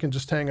out, I can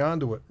just hang on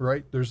to it,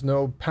 right? There's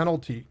no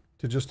penalty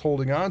to just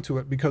holding on to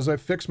it, because I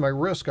fixed my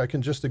risk. I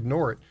can just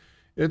ignore it.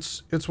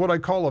 It's what I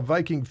call a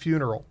Viking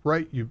funeral,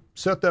 right? You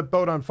set that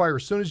boat on fire.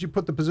 As soon as you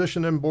put the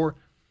position in board,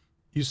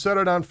 you set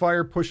it on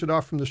fire, push it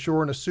off from the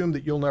shore, and assume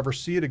that you'll never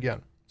see it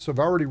again. So I've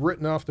already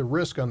written off the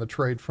risk on the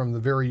trade from the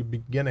very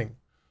beginning.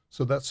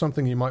 So that's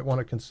something you might want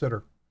to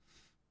consider.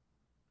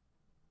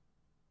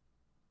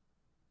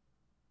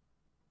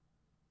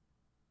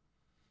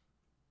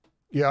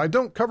 Yeah, I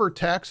don't cover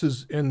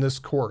taxes in this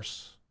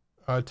course.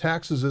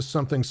 Taxes is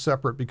something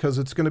separate, because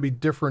it's going to be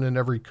different in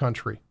every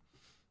country.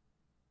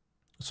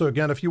 So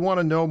again, if you want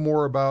to know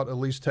more about at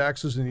least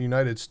taxes in the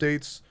United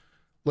States,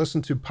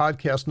 listen to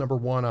podcast number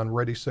 1 on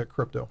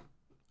ReadySetCrypto,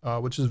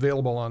 which is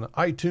available on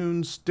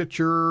iTunes,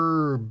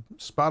 Stitcher,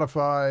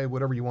 Spotify,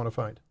 whatever you want to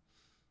find.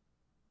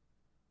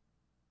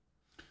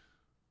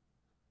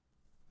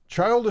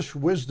 Childish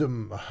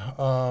wisdom.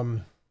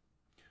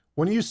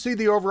 When you see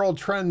the overall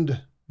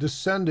trend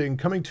descending,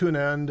 coming to an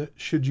end,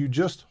 should you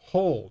just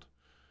hold?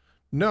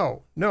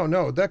 No.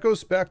 That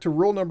goes back to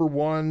rule number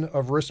 1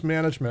 of risk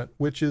management,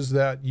 which is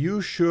that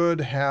you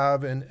should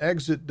have an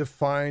exit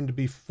defined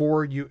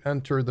before you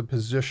enter the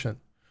position.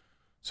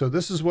 So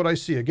this is what I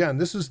see. Again,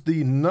 this is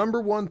the number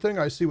 1 thing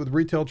I see with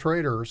retail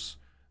traders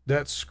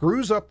that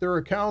screws up their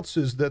accounts,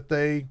 is that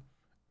they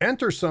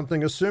enter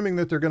something assuming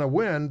that they're going to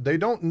win. They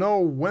don't know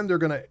when they're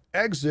going to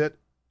exit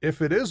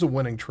if it is a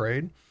winning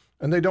trade,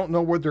 and they don't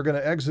know where they're going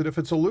to exit if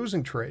it's a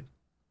losing trade.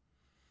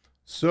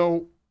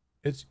 So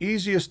it's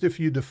easiest if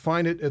you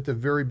define it at the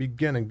very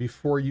beginning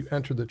before you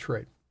enter the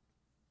trade.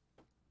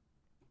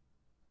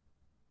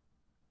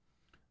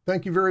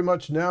 Thank you very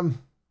much, Nem.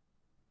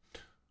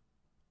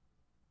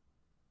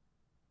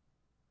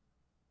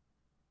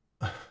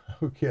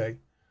 Okay.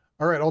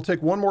 All right, I'll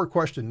take one more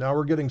question. Now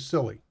we're getting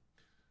silly.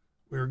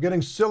 We're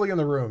getting silly in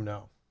the room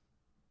now.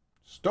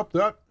 Stop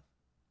that.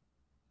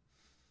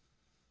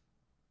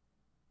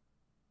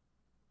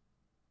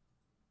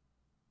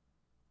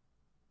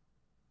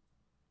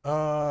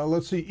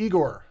 Let's see,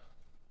 Igor,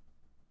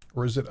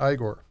 or is it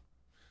Igor?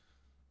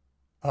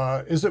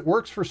 Is it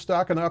works for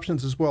stock and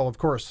options as well? Of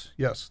course,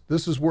 yes.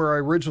 This is where I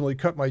originally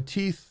cut my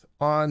teeth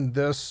on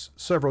this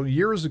several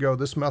years ago,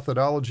 this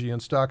methodology in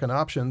stock and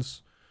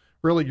options.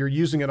 Really, you're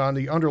using it on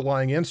the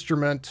underlying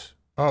instrument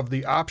of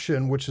the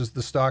option, which is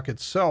the stock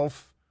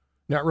itself,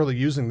 not really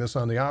using this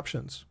on the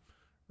options,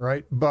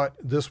 right? But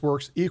this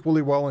works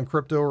equally well in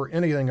crypto or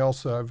anything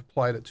else I've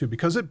applied it to,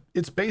 because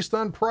it's based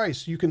on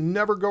price. You can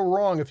never go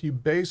wrong if you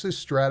base a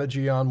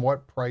strategy on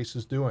what price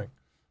is doing.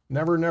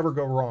 Never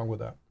go wrong with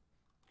that,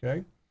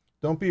 okay?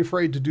 Don't be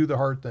afraid to do the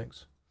hard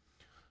things.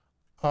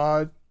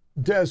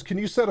 Des, can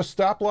you set a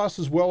stop loss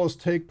as well as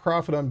take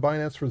profit on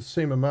Binance for the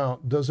same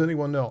amount? Does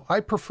anyone know? I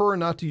prefer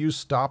not to use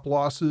stop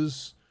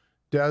losses,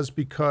 Des,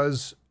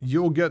 because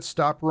you'll get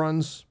stop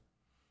runs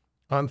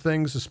on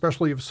things,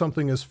 especially if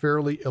something is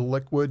fairly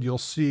illiquid. You'll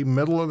see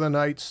middle of the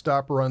night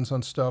stop runs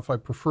on stuff. I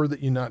prefer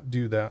that you not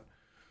do that.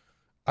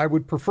 I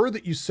would prefer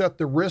that you set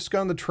the risk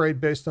on the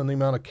trade based on the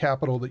amount of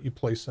capital that you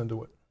place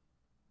into it.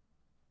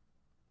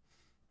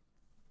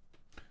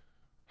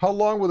 How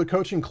long will the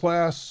coaching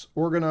class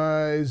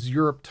organize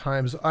Europe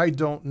times? I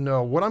don't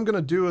know. What I'm going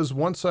to do is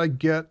once I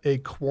get a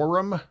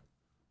quorum,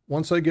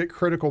 once I get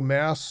critical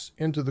mass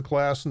into the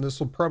class, and this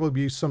will probably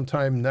be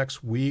sometime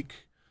next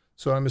week.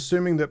 So I'm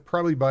assuming that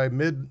probably by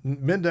mid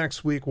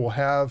next week, we'll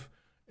have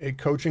a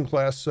coaching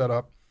class set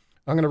up.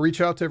 I'm going to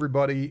reach out to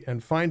everybody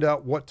and find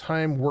out what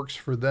time works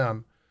for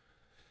them.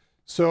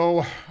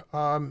 So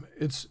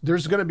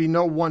there's going to be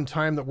no one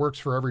time that works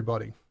for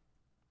everybody.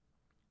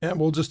 And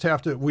we'll just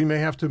have to, we may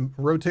have to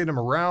rotate them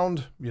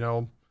around, you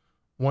know,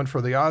 one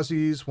for the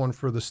Aussies, one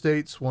for the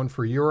States, one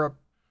for Europe,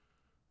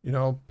 you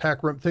know,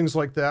 things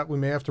like that. We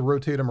may have to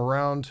rotate them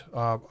around.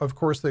 Of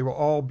course, they will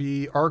all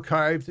be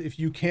archived. If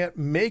you can't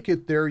make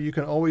it there, you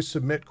can always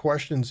submit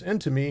questions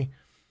into me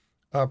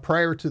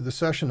prior to the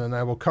session, and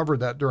I will cover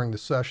that during the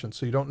session.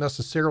 So you don't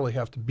necessarily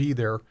have to be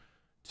there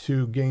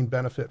to gain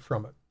benefit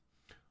from it.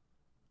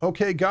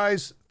 Okay,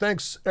 guys,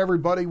 thanks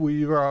everybody.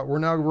 We're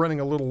now running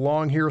a little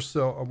long here,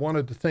 so I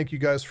wanted to thank you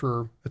guys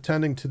for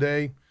attending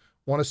today.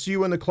 Want to see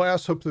you in the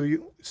class. Hope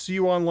to see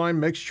you online.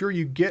 Make sure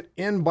you get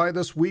in by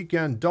this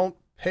weekend. Don't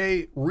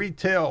pay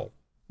retail.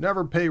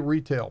 Never pay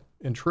retail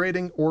in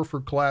trading or for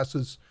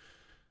classes.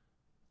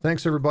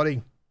 Thanks,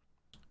 everybody.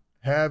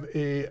 Have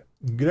a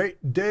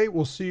great day.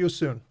 We'll see you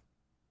soon.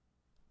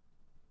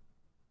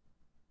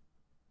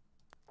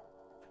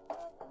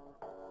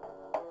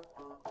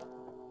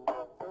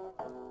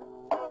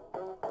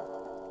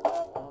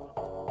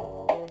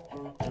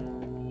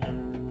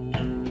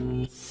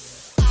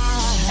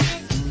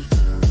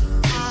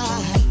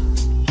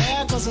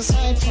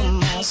 Aside from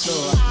my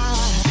soul.